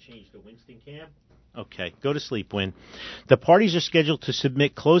 I got to change the Winston cam. Okay, go to sleep, Win. The parties are scheduled to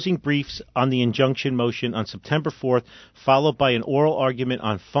submit closing briefs on the injunction motion on September 4th, followed by an oral argument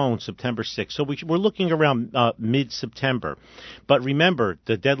on phone September 6th. So we're looking around mid-September. But remember,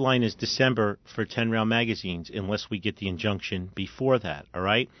 the deadline is December for 10-round magazines unless we get the injunction before that, all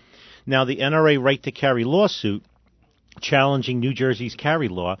right? Now, the NRA right to carry lawsuit challenging New Jersey's carry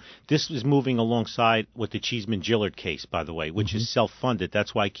law. This is moving alongside with the Cheeseman-Gillard case, by the way, which is self-funded.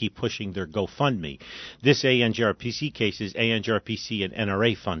 That's why I keep pushing their GoFundMe. This ANJRPC case is ANJRPC and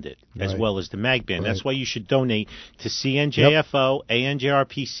NRA funded, as well as the MAGBAN. Right. That's why you should donate to CNJFO,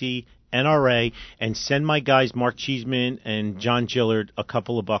 ANJRPC, NRA, and send my guys Mark Cheeseman and John Gillard a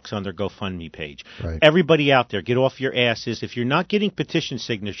couple of bucks on their GoFundMe page. Right. Everybody out there, get off your asses. If you're not getting petition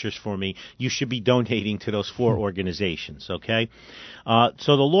signatures for me, you should be donating to those 4 organizations, okay?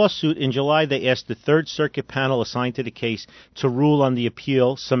 So the lawsuit, in July, they asked the Third Circuit panel assigned to the case to rule on the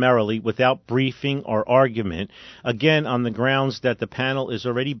appeal summarily without briefing or argument, again on the grounds that the panel is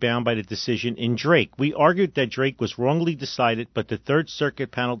already bound by the decision in Drake. We argued that Drake was wrongly decided, but the Third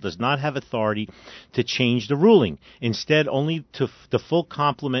Circuit panel does not have authority to change the ruling. Instead, only to the full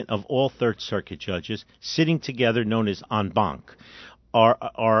complement of all Third Circuit judges sitting together, known as en banc,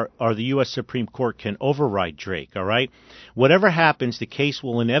 the U.S. Supreme Court can override Drake, all right? Whatever happens, the case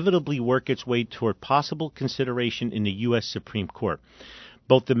will inevitably work its way toward possible consideration in the U.S. Supreme Court.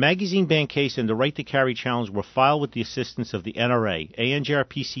 Both the magazine ban case and the right to carry challenge were filed with the assistance of the NRA.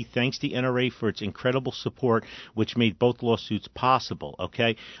 ANJRPC thanks the NRA for its incredible support, which made both lawsuits possible,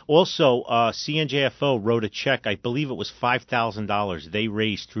 okay? Also, CNJFO wrote a check, I believe it was $5,000 they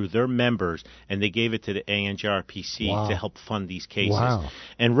raised through their members, and they gave it to the ANJRPC to help fund these cases. Wow.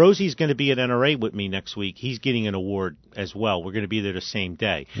 And Rosie's going to be at NRA with me next week. He's getting an award as well. We're going to be there the same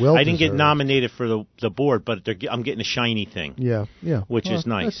day. I didn't get nominated for the board, but I'm getting a shiny thing. Yeah. Which is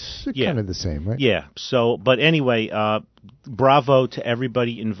nice. It's kind of the same, right? Yeah. So, but anyway, bravo to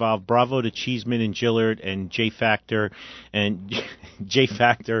everybody involved. Bravo to Cheeseman and Gillard and J Factor. And J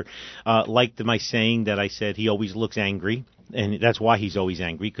Factor liked my saying that I said he always looks angry. And that's why he's always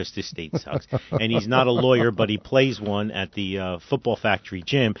angry, because this state sucks. And he's not a lawyer, but he plays one at the Football Factory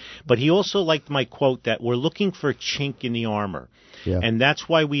gym. But he also liked my quote that we're looking for a chink in the armor. Yeah. And that's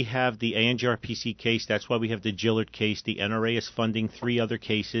why we have the ANJRPC case. That's why we have the Gillard case. The NRA is funding 3 other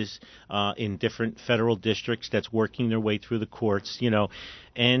cases in different federal districts that's working their way through the courts, you know.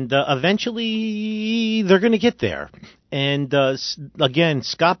 And eventually they're going to get there. And again,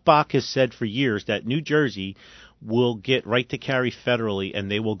 Scott Bach has said for years that New Jersey will get right to carry federally, and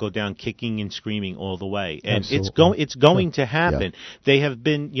they will go down kicking and screaming all the way. And it's going to happen. Yeah. They have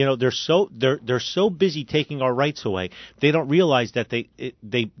been, you know, they're so busy taking our rights away, they don't realize that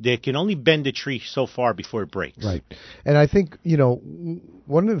they can only bend a tree so far before it breaks. Right. And I think, you know,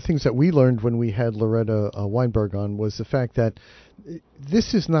 one of the things that we learned when we had Loretta Weinberg on was the fact that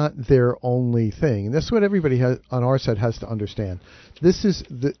this is not their only thing. And that's what everybody on our side has to understand. This is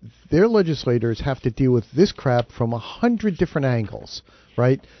their legislators have to deal with this crap from 100 different angles,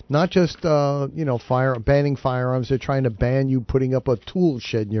 right? Not just banning firearms. They're trying to ban you putting up a tool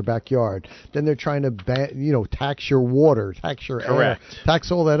shed in your backyard. Then they're trying to tax your water, tax your air,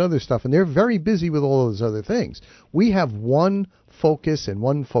 tax all that other stuff. And they're very busy with all those other things. We have one focus and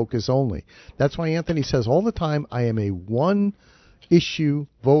one focus only. That's why Anthony says all the time, I am a one-issue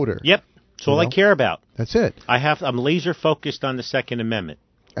voter. Yep. That's all I care about. That's it. I'm laser focused on the Second Amendment.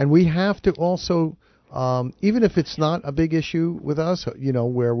 And we have to also, even if it's not a big issue with us, you know,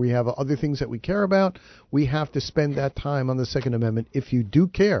 where we have other things that we care about, we have to spend that time on the Second Amendment if you do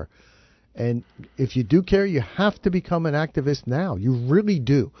care. And if you do care, you have to become an activist now. You really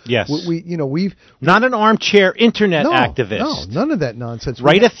do. Yes. We've not an armchair internet activist. No, none of that nonsense.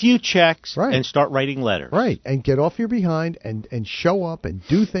 Write a few checks and start writing letters. Right, and get off your behind and show up and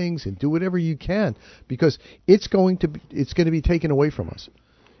do things and do whatever you can, because it's going to be taken away from us.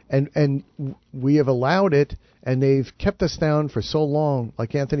 And we have allowed it, and they've kept us down for so long.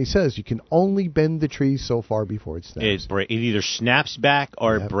 Like Anthony says, you can only bend the tree so far before it snaps. It either snaps back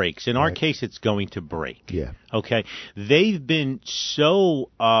or it breaks. In our case, it's going to break. Yeah. Okay? They've been so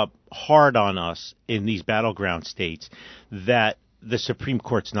hard on us in these battleground states that the Supreme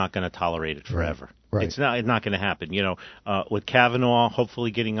Court's not going to tolerate it forever. Right. It's not going to happen. You know, with Kavanaugh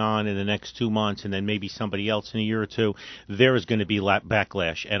hopefully getting on in the next 2 months, and then maybe somebody else in a year or two, there is going to be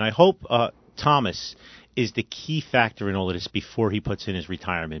backlash. And I hope Thomas is the key factor in all of this before he puts in his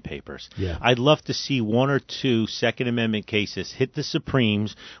retirement papers. Yeah. I'd love to see one or two Second Amendment cases hit the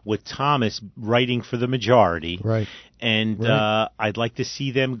Supremes with Thomas writing for the majority. Right. And I'd like to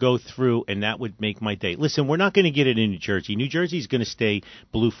see them go through, and that would make my day. Listen, we're not going to get it in New Jersey. New Jersey's going to stay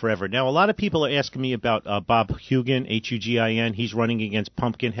blue forever. Now, a lot of people are asking me about Bob Hugin, Hugin. He's running against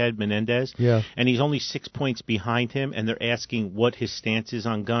Pumpkinhead Menendez. Yeah. And he's only 6 points behind him, and they're asking what his stance is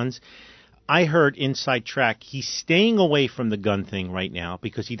on guns. I heard inside track he's staying away from the gun thing right now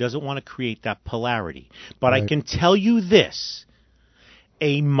because he doesn't want to create that polarity. But I can tell you this.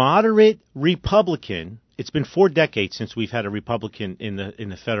 A moderate Republican, it's been 4 decades since we've had a Republican in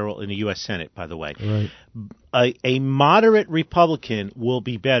the U.S. Senate, by the way. Right. A moderate Republican will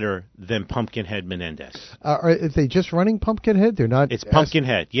be better than Pumpkinhead Menendez. Are they just running Pumpkinhead? They're not. It's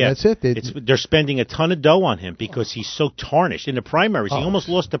Pumpkinhead. Yeah, that's it. They're spending a ton of dough on him because he's so tarnished in the primaries. He almost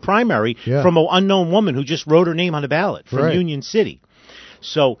lost the primary from an unknown woman who just wrote her name on the ballot from Union City.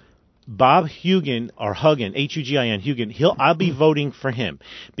 So Bob Hugin, or Hugin, Hugin, Hugin, I'll be voting for him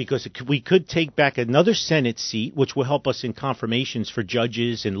because we could take back another Senate seat, which will help us in confirmations for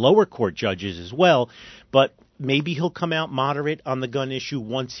judges and lower court judges as well. But maybe he'll come out moderate on the gun issue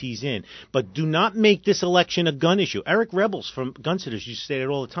once he's in. But do not make this election a gun issue. Eric Rebels from Gun Sitters used to say it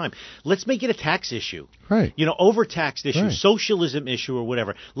all the time. Let's make it a tax issue. Right. Overtaxed issue, socialism issue or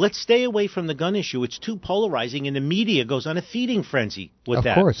whatever. Let's stay away from the gun issue. It's too polarizing, and the media goes on a feeding frenzy with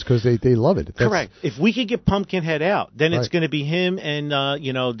that. Of course, because they love it. Correct. If we could get Pumpkinhead out, then it's going to be him and,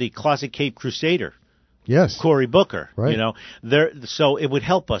 the Closet Cape Crusader. Yes. Cory Booker. Right. So it would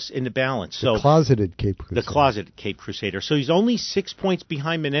help us in the balance. The closeted Cape Crusader. The closeted Cape Crusader. So he's only 6 points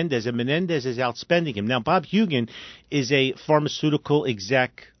behind Menendez, and Menendez is outspending him. Now, Bob Hugin is a pharmaceutical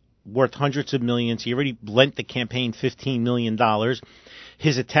exec worth hundreds of millions. He already lent the campaign $15 million.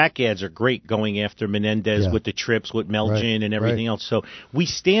 His attack ads are great going after Menendez with the trips, with Melgin and everything else. So we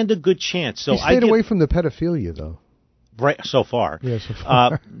stand a good chance. So he stayed away from the pedophilia, though. Right, so far. Yeah, so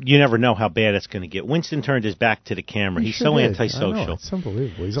far. You never know how bad it's going to get. Winston turned his back to the camera. He's so antisocial. I know, it's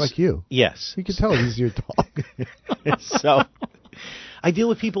unbelievable. He's like you. Yes. You can tell he's your dog. So I deal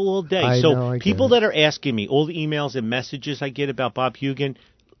with people all day. I people that are asking me, all the emails and messages I get about Bob Hugin,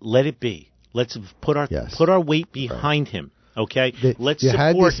 let it be. Let's put our weight behind him. Okay? Let's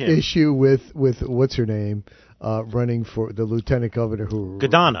support him. You had this issue with what's her name? Running for the lieutenant governor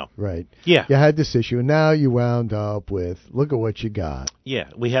Godano. Right. Yeah. You had this issue, and now you wound up with, look at what you got. Yeah,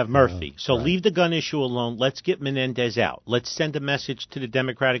 we have Murphy. So leave the gun issue alone. Let's get Menendez out. Let's send a message to the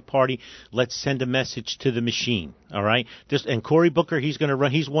Democratic Party. Let's send a message to the machine. All right? And Cory Booker, he's going to run.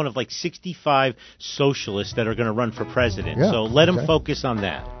 He's one of like 65 socialists that are going to run for president. Yeah, so let him focus on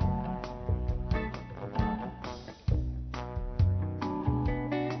that.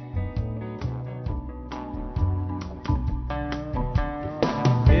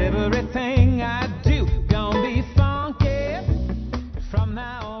 Everything I do gonna be funky from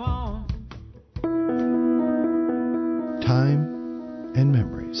now on. Time and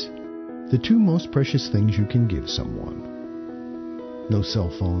memories. The two most precious things you can give someone. No cell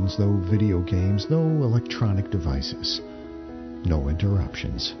phones, no video games, no electronic devices. No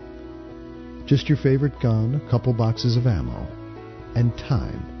interruptions. Just your favorite gun, a couple boxes of ammo, and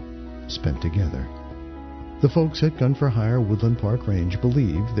time spent together. The folks at Gun for Hire Woodland Park Range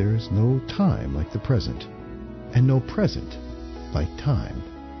believe there's no time like the present, and no present like time.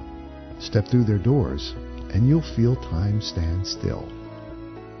 Step through their doors, and you'll feel time stand still.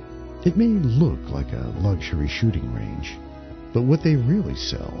 It may look like a luxury shooting range, but what they really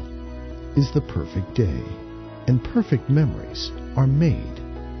sell is the perfect day, and perfect memories are made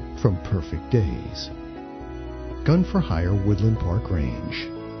from perfect days. Gun for Hire Woodland Park Range,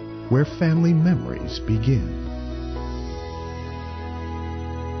 where family memories begin.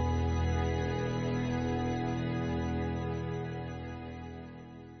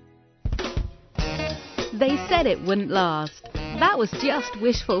 They said it wouldn't last. That was just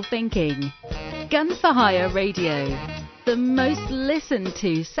wishful thinking. Gun for Hire Radio, the most listened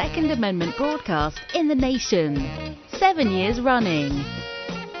to Second Amendment broadcast in the nation. 7 years running.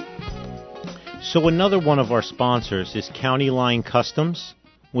 So another one of our sponsors is County Line Customs,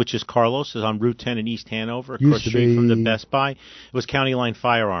 which is Carlos, is on Route 10 in East Hanover, across the street from the Best Buy. It was County Line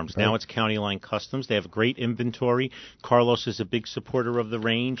Firearms. Now it's County Line Customs. They have a great inventory. Carlos is a big supporter of the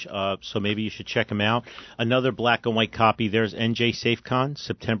range, so maybe you should check him out. Another black and white copy. There's NJ SafeCon,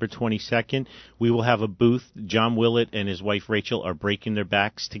 September 22nd. We will have a booth. John Willett and his wife Rachel are breaking their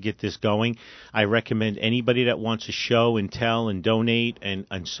backs to get this going. I recommend anybody that wants to show and tell and donate and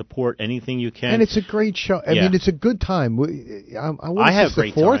support anything you can. And it's a great show. I mean, it's a good time. I have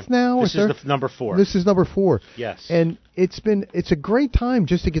great time. fourth now? This is the number 4. This is number 4. Yes. And it's a great time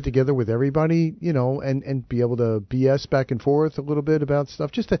just to get together with everybody, and be able to BS back and forth a little bit about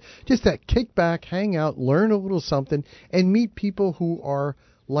stuff. Just to kick back, hang out, learn a little something, and meet people who are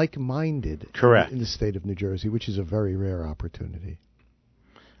like-minded. Correct. In the state of New Jersey, which is a very rare opportunity.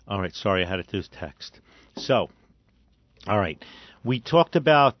 All right. Sorry, I had to do text. So, all right. We talked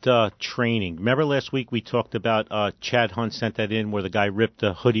about training. Remember last week we talked about Chad Hunt sent that in where the guy ripped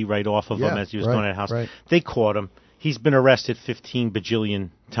the hoodie right off of him as he was going to the house. Right. They caught him. He's been arrested 15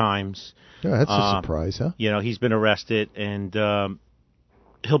 bajillion times. Yeah, that's a surprise, huh? He's been arrested, and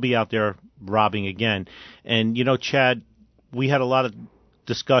he'll be out there robbing again. And, Chad, we had a lot of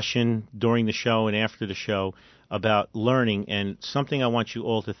discussion during the show and after the show about learning, and something I want you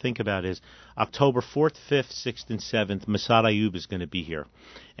all to think about is October 4th, 5th, 6th, and 7th, Massad Ayoob is going to be here,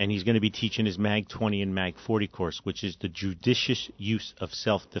 and he's going to be teaching his MAG 20 and MAG 40 course, which is the judicious use of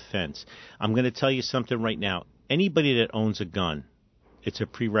self-defense. I'm going to tell you something right now. Anybody that owns a gun, it's a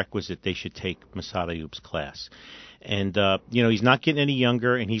prerequisite they should take Massad Ayoob's class. And, he's not getting any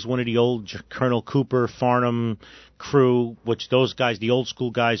younger, and he's one of the old Colonel Cooper, Farnham crew, which those guys, the old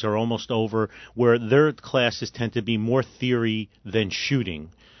school guys, are almost over, where their classes tend to be more theory than shooting,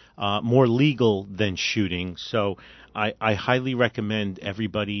 more legal than shooting. So I highly recommend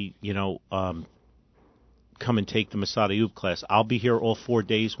everybody, come and take the Massad Ayoob class. I'll be here all 4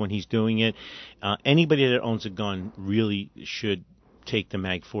 days when he's doing it. Anybody that owns a gun really should take the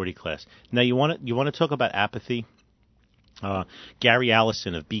MAG 40 class. Now, you want to talk about apathy? Gary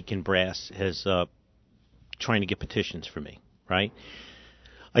Allison of Beacon Brass has trying to get petitions for me, right?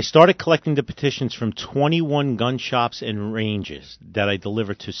 I started collecting the petitions from 21 gun shops and ranges that I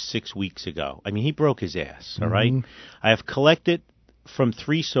delivered to 6 weeks ago. I mean, he broke his ass, all right? I have collected from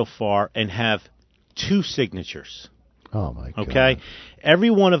 3 so far and have 2 signatures. Oh, my God. Okay?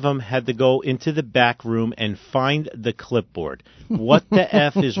 Every one of them had to go into the back room and find the clipboard. What the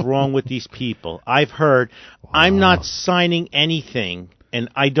F is wrong with these people? I've heard, I'm not signing anything, and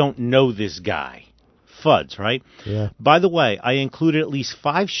I don't know this guy. FUDs, right? Yeah. By the way, I included at least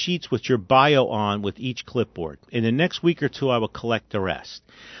 5 sheets with your bio on with each clipboard. In the next week or 2, I will collect the rest.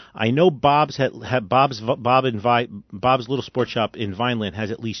 I know Bob's Little Sports Shop in Vineland has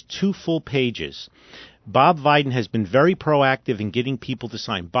at least 2 full pages. Bob Viden has been very proactive in getting people to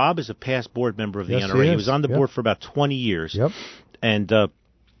sign. Bob is a past board member of the NRA. He was on the board for about 20 years. Yep. And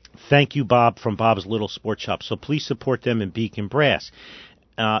thank you, Bob, from Bob's Little Sports Shop. So please support them in Beacon Brass.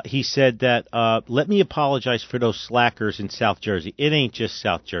 He said that, let me apologize for those slackers in South Jersey. It ain't just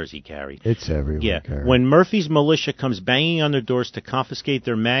South Jersey, Gary. It's everywhere, Gary. When Murphy's militia comes banging on their doors to confiscate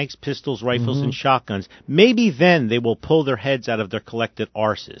their mags, pistols, rifles, and shotguns, maybe then they will pull their heads out of their collected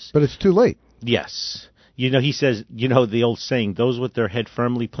arses. But it's too late. Yes. He says, the old saying, those with their head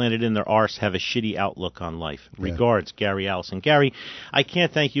firmly planted in their arse have a shitty outlook on life. Regards, Gary Allison. Gary, I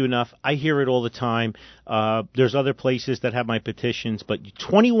can't thank you enough. I hear it all the time. There's other places that have my petitions, but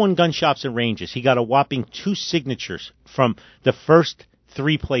 21 gun shops and ranges. He got a whopping 2 signatures from the first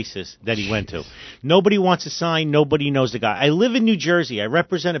 3 places that he went to. Nobody wants to sign. Nobody knows the guy. I live in New Jersey. I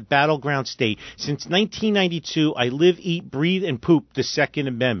represent a battleground state. Since 1992, I live, eat, breathe, and poop the Second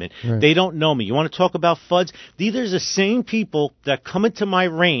Amendment. Right. They don't know me. You want to talk about FUDs? These are the same people that come into my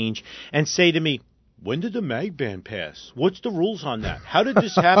range and say to me, when did the MAG ban pass? What's the rules on that? How did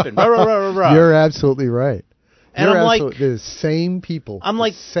this happen? You're absolutely right. And I'm like, the same people. I'm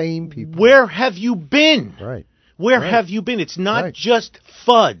like, same people. Where have you been? Right. Where have you been? It's not just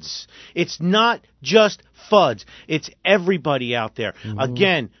FUDs. It's not just FUDs. It's everybody out there.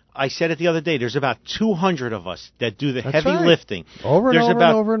 Again, I said it the other day. There's about 200 of us that do the heavy lifting. There's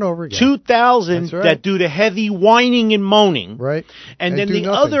about over and over again. 2,000 that do the heavy whining and moaning. Right. And then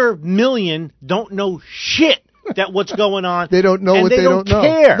the other million don't know shit that what's going on. They don't know what they don't know.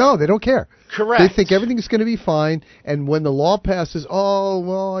 Care. No, they don't care. Correct. They think everything's going to be fine, and when the law passes,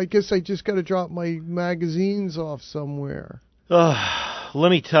 I guess I just got to drop my magazines off somewhere. Let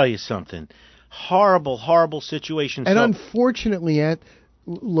me tell you something. Horrible, horrible situation. And unfortunately,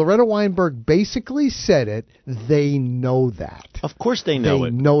 Loretta Weinberg basically said it. They know that. Of course they know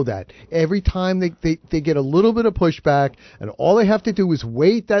it. They know that. Every time they get a little bit of pushback, and all they have to do is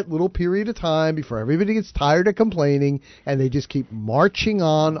wait that little period of time before everybody gets tired of complaining, and they just keep marching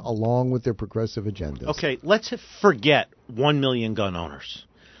on along with their progressive agendas. Okay, let's forget 1 million gun owners.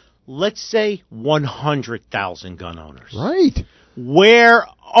 Let's say 100,000 gun owners. Right. Where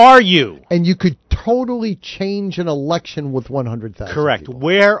are you? And you could totally change an election with 100,000 Correct. people.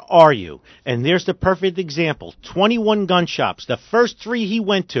 Where are you? And there's the perfect example. 21 gun shops. The first 3 he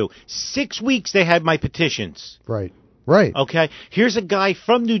went to, 6 weeks they had my petitions. Right. Right. Okay? Here's a guy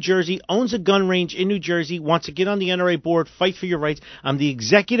from New Jersey, owns a gun range in New Jersey, wants to get on the NRA board, fight for your rights. I'm the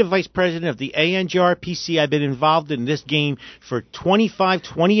executive vice president of the ANJRPC. I've been involved in this game for 25,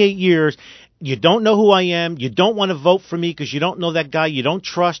 28 years. You don't know who I am. You don't want to vote for me because you don't know that guy. You don't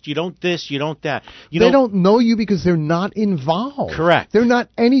trust. You don't this. You don't that. They don't know you because they're not involved. Correct. They're not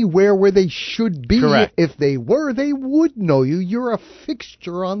anywhere where they should be. Correct. If they were, they would know you. You're a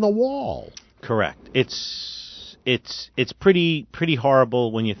fixture on the wall. Correct. It's pretty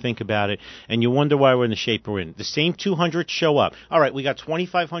horrible when you think about it, and you wonder why we're in the shape we're in. The same 200 show up. All right, we got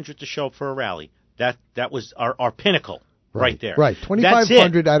 2,500 to show up for a rally. That was our pinnacle. Right there. Right.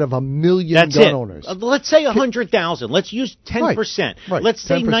 2,500 out of 1 million gun owners. Let's say 100,000. Let's use 10%. Right. Let's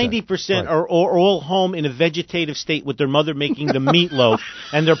say 10%. 90% are all home in a vegetative state with their mother making the meatloaf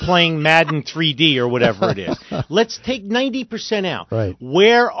and they're playing Madden 3D or whatever it is. Let's take 90% out. Right.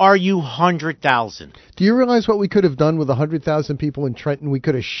 Where are you 100,000? Do you realize what we could have done with 100,000 people in Trenton? We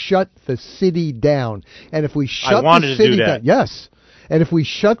could have shut the city down. And if we shut the city down, yes. And if we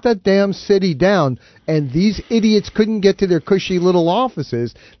shut that damn city down and these idiots couldn't get to their cushy little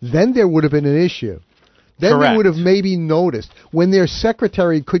offices, then there would have been an issue. Then Correct. they would have maybe noticed when their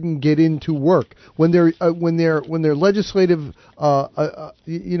secretary couldn't get into work, when their legislative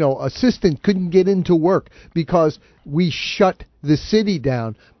assistant couldn't get into work because we shut the city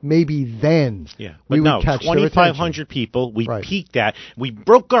down. Maybe then we would catch 2,500 people. We peaked at. We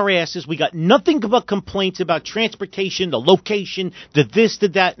broke our asses. We got nothing but complaints about transportation, the location, the this, the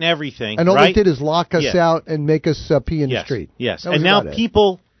that, and everything. And all they did is lock us out and make us pee in the street. Yes, and now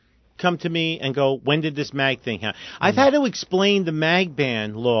people come to me and go, when did this mag thing happen? I've had to explain the mag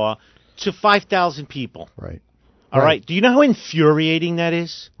ban law to 5,000 people. Right. All right. Do you know how infuriating that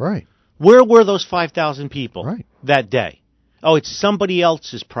is? Right. Where were those 5,000 people that day? Oh, it's somebody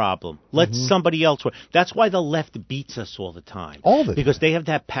else's problem. Let somebody else work. That's why the left beats us all the time. Because they have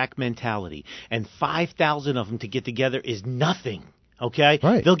that pack mentality. And 5,000 of them to get together is nothing. Okay?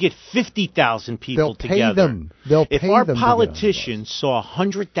 Right. They'll get 50,000 people together. They'll pay them. If our them politicians saw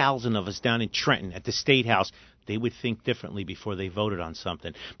 100,000 of us down in Trenton at the State House, they would think differently before they voted on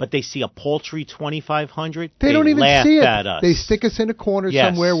something. But they see a paltry 2,500, they don't even laugh see it. at us. They stick us in a corner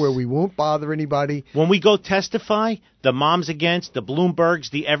somewhere where we won't bother anybody. When we go testify, the Moms Against, the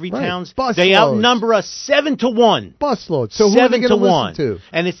Bloombergs, the Everytowns, Bus they loads. outnumber us 7-1. Busloads. So who are they going to listen to?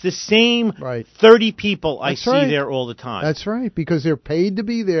 And it's the same 30 people I see there all the time. That's right, because they're paid to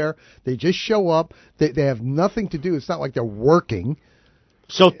be there. They just show up. They have nothing to do. It's not like they're working.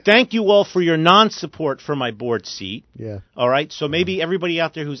 So thank you all for your non-support for my board seat. Yeah. All right. So maybe everybody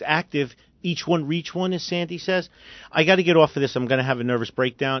out there who's active, each one reach one, as Sandy says. I got to get off of this. I'm going to have a nervous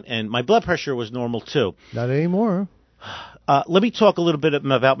breakdown, and my blood pressure was normal too. Not anymore. Let me talk a little bit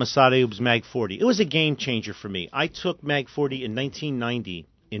about Massad Ayub's Mag 40. It was a game changer for me. I took Mag 40 in 1990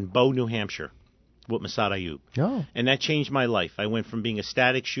 in Bow, New Hampshire, with Massad Ayub. Oh. And that changed my life. I went from being a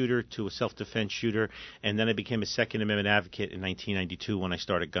static shooter to a self-defense shooter, and then I became a Second Amendment advocate in 1992 when I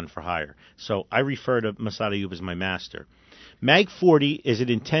started Gun for Hire. So I refer to Massad Ayub as my master. Mag 40 is an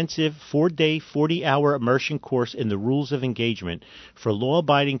intensive 4-day, 40-hour immersion course in the rules of engagement for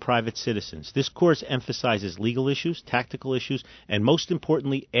law-abiding private citizens. This course emphasizes legal issues, tactical issues, and most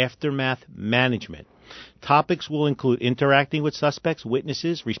importantly, aftermath management. Topics will include interacting with suspects,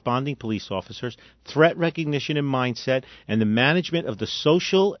 witnesses, responding police officers, threat recognition and mindset, and the management of the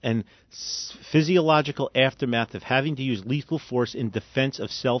social and physiological aftermath of having to use lethal force in defense of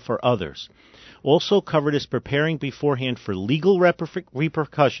self or others. Also covered is preparing beforehand for legal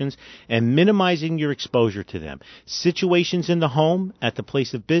repercussions and minimizing your exposure to them. Situations in the home, at the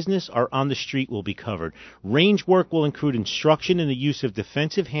place of business, or on the street will be covered. Range work will include instruction in the use of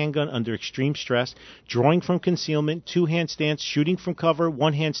defensive handgun under extreme stress, drawing from concealment, two-hand stance, shooting from cover,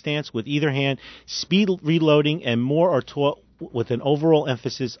 one-hand stance with either hand, speed reloading, and more are taught with an overall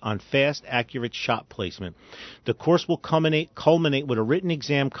emphasis on fast, accurate shot placement. The course will culminate with a written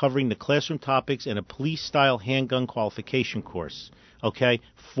exam covering the classroom topics and a police-style handgun qualification course. Okay?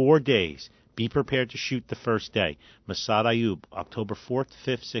 4 days. Be prepared to shoot the first day. Massad Ayub, October 4th,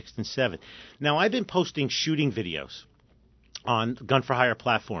 5th, 6th, and 7th. Now, I've been posting shooting videos on Gun for Hire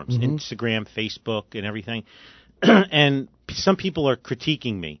platforms, Instagram, Facebook, and everything. And some people are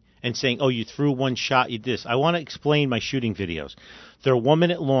critiquing me and saying, oh, you threw one shot, you did this. I want to explain my shooting videos. They're 1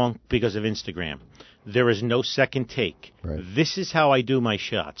 minute long because of Instagram. There is no second take. Right. This is how I do my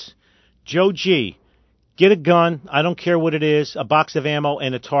shots. Joe G., get a gun, I don't care what it is, a box of ammo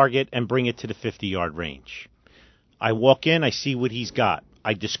and a target, and bring it to the 50-yard range. I walk in, I see what he's got.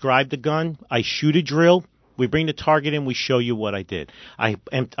 I describe the gun, I shoot a drill, we bring the target in, we show you what I did. I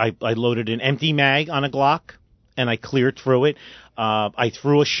loaded an empty mag on a Glock, and I cleared through it. I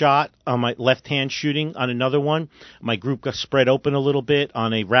threw a shot on my left hand shooting on another one. My group got spread open a little bit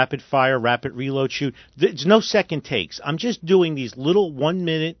on a rapid fire, rapid reload shoot. There's no second takes. I'm just doing these little 1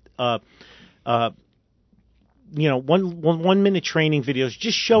 minute, 1 minute training videos,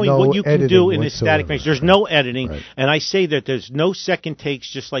 just showing what you can do in a static range. There's no editing, and I say that there's no second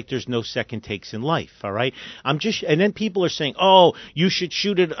takes, just like there's no second takes in life. All right, and then people are saying, "Oh, you should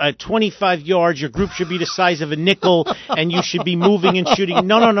shoot it at 25 yards. Your group should be the size of a nickel, and you should be moving and shooting."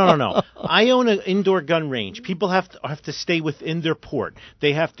 No. I own an indoor gun range. People have to stay within their port.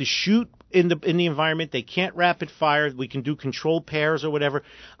 They have to shoot in the environment. They can't rapid fire. We can do controlled pairs or whatever.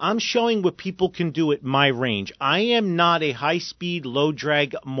 I'm showing what people can do at my range. I am not a high-speed,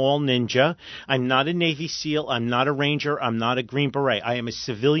 low-drag mall ninja. I'm not a Navy SEAL. I'm not a Ranger. I'm not a Green Beret. I am a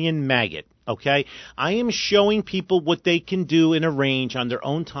civilian maggot. Okay? I am showing people what they can do in a range on their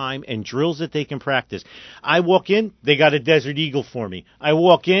own time and drills that they can practice. I walk in, they got a Desert Eagle for me. I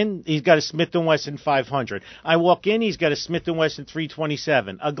walk in, he's got a Smith & Wesson 500. I walk in, he's got a Smith & Wesson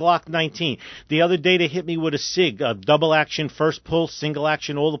 327, a Glock 19. The other day they hit me with a SIG, a double action, first pull, single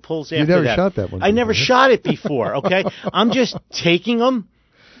action, all the pulls after that. You never shot that one. I never shot it before, okay? I'm just taking them,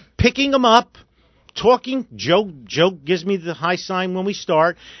 picking them up, talking. Joe gives me the high sign when we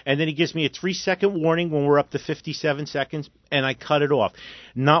start, and then he gives me a 3-second warning when we're up to 57 seconds, and I cut it off.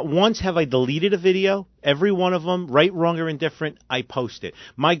 Not once have I deleted a video. Every one of them, right, wrong, or indifferent, I post it.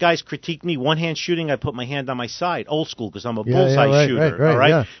 My guys critique me one-hand shooting. I put my hand on my side, old school, because I'm a bullseye shooter. All right.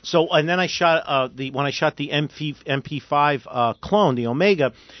 Yeah. So, and then I shot when I shot the MP5 clone, the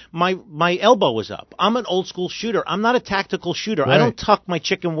Omega, my elbow was up. I'm an old school shooter. I'm not a tactical shooter. Right. I don't tuck my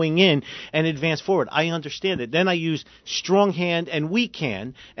chicken wing in and advance forward. I understand it. Then I use strong hand and weak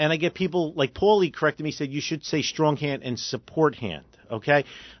hand, and I get people like Paulie corrected me. Said you should say strong hand and support hand. Okay.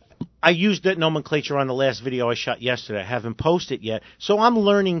 I used that nomenclature on the last video I shot yesterday. I haven't posted yet, so I'm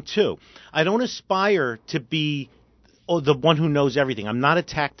learning too. I don't aspire to be the one who knows everything. I'm not a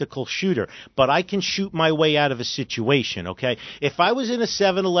tactical shooter, but I can shoot my way out of a situation, okay? If I was in a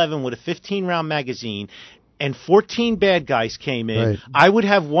 7-Eleven with a 15-round magazine and 14 bad guys came in, I would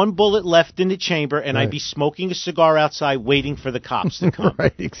have one bullet left in the chamber, and I'd be smoking a cigar outside waiting for the cops to come.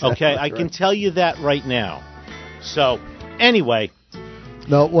 Exactly. Okay? I can tell you that right now. So, anyway.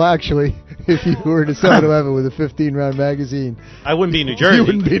 No, well, actually, if you were to 7-Eleven with a 15-round magazine, I wouldn't be in New Jersey. You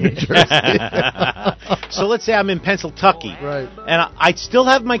wouldn't be in New Jersey. So let's say I'm in Pennsylvania. Right. And I still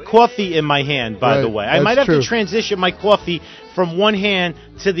have my coffee in my hand, by the way. I might have to transition my coffee from one hand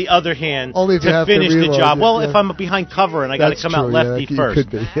to the other hand Only if to finish the job. Well, if I'm behind cover and I got to come out lefty first.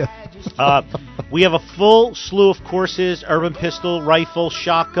 Could be, we have a full slew of courses, urban pistol, rifle,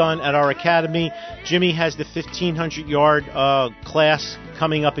 shotgun at our academy. Jimmy has the 1,500-yard class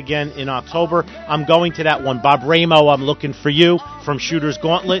coming up again in October. I'm going to that one. Bob Ramo, I'm looking for you from Shooter's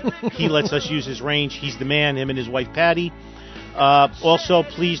Gauntlet. He lets us use his range. He's the man, him and his wife Patty. Also,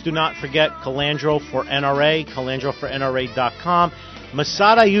 please do not forget Calandro for NRA, calandrofornra.com.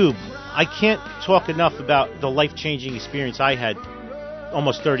 Masad Ayub, I can't talk enough about the life-changing experience I had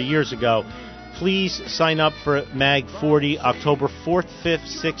almost 30 years ago. Please sign up for MAG 40, October 4th,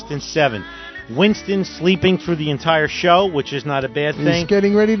 5th, 6th, and 7th. Winston sleeping through the entire show, which is not a bad thing. He's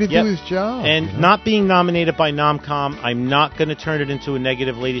getting ready to do his job. And not being nominated by NOMCOM, I'm not going to turn it into a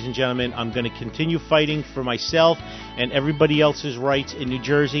negative, ladies and gentlemen. I'm going to continue fighting for myself and everybody else's rights in New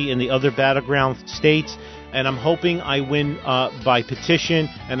Jersey and the other battleground states. And I'm hoping I win by petition,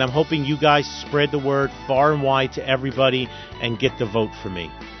 and I'm hoping you guys spread the word far and wide to everybody and get the vote for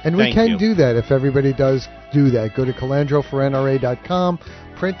me. And we can do that if everybody does do that. Go to calandrofornra.com.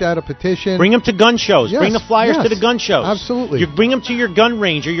 Print out a petition. Bring them to gun shows. Bring the flyers to the gun shows. Absolutely. You bring them to your gun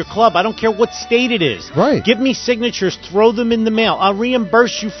range or your club. I don't care what state it is. Right. Give me signatures. Throw them in the mail. I'll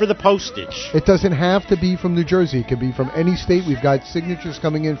reimburse you for the postage. It doesn't have to be from New Jersey. It could be from any state. We've got signatures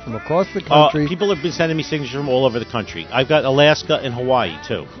coming in from across the country. People have been sending me signatures from all over the country. I've got Alaska and Hawaii,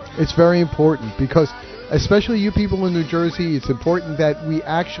 too. It's very important because, especially you people in New Jersey, it's important that we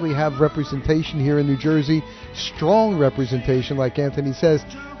actually have representation here in New Jersey, strong representation, like Anthony says.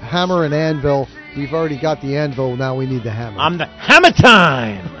 Hammer and anvil. We've already got the anvil. Now we need the hammer. I'm the hammer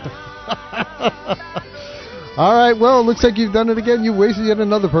time. All right. Well, it looks like you've done it again. You wasted yet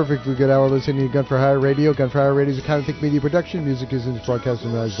another perfectly good hour listening to Gun for Hire Radio. Gun for Hire Radio is a Kind of Think media production. Music is broadcast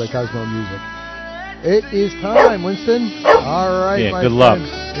and realized by Cosmo Music. It is time, Winston. All right. Yeah, good luck.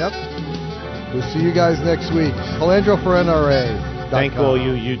 Yep. We'll see you guys next week. Calandro for NRA. Thank all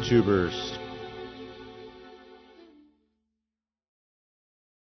you YouTubers.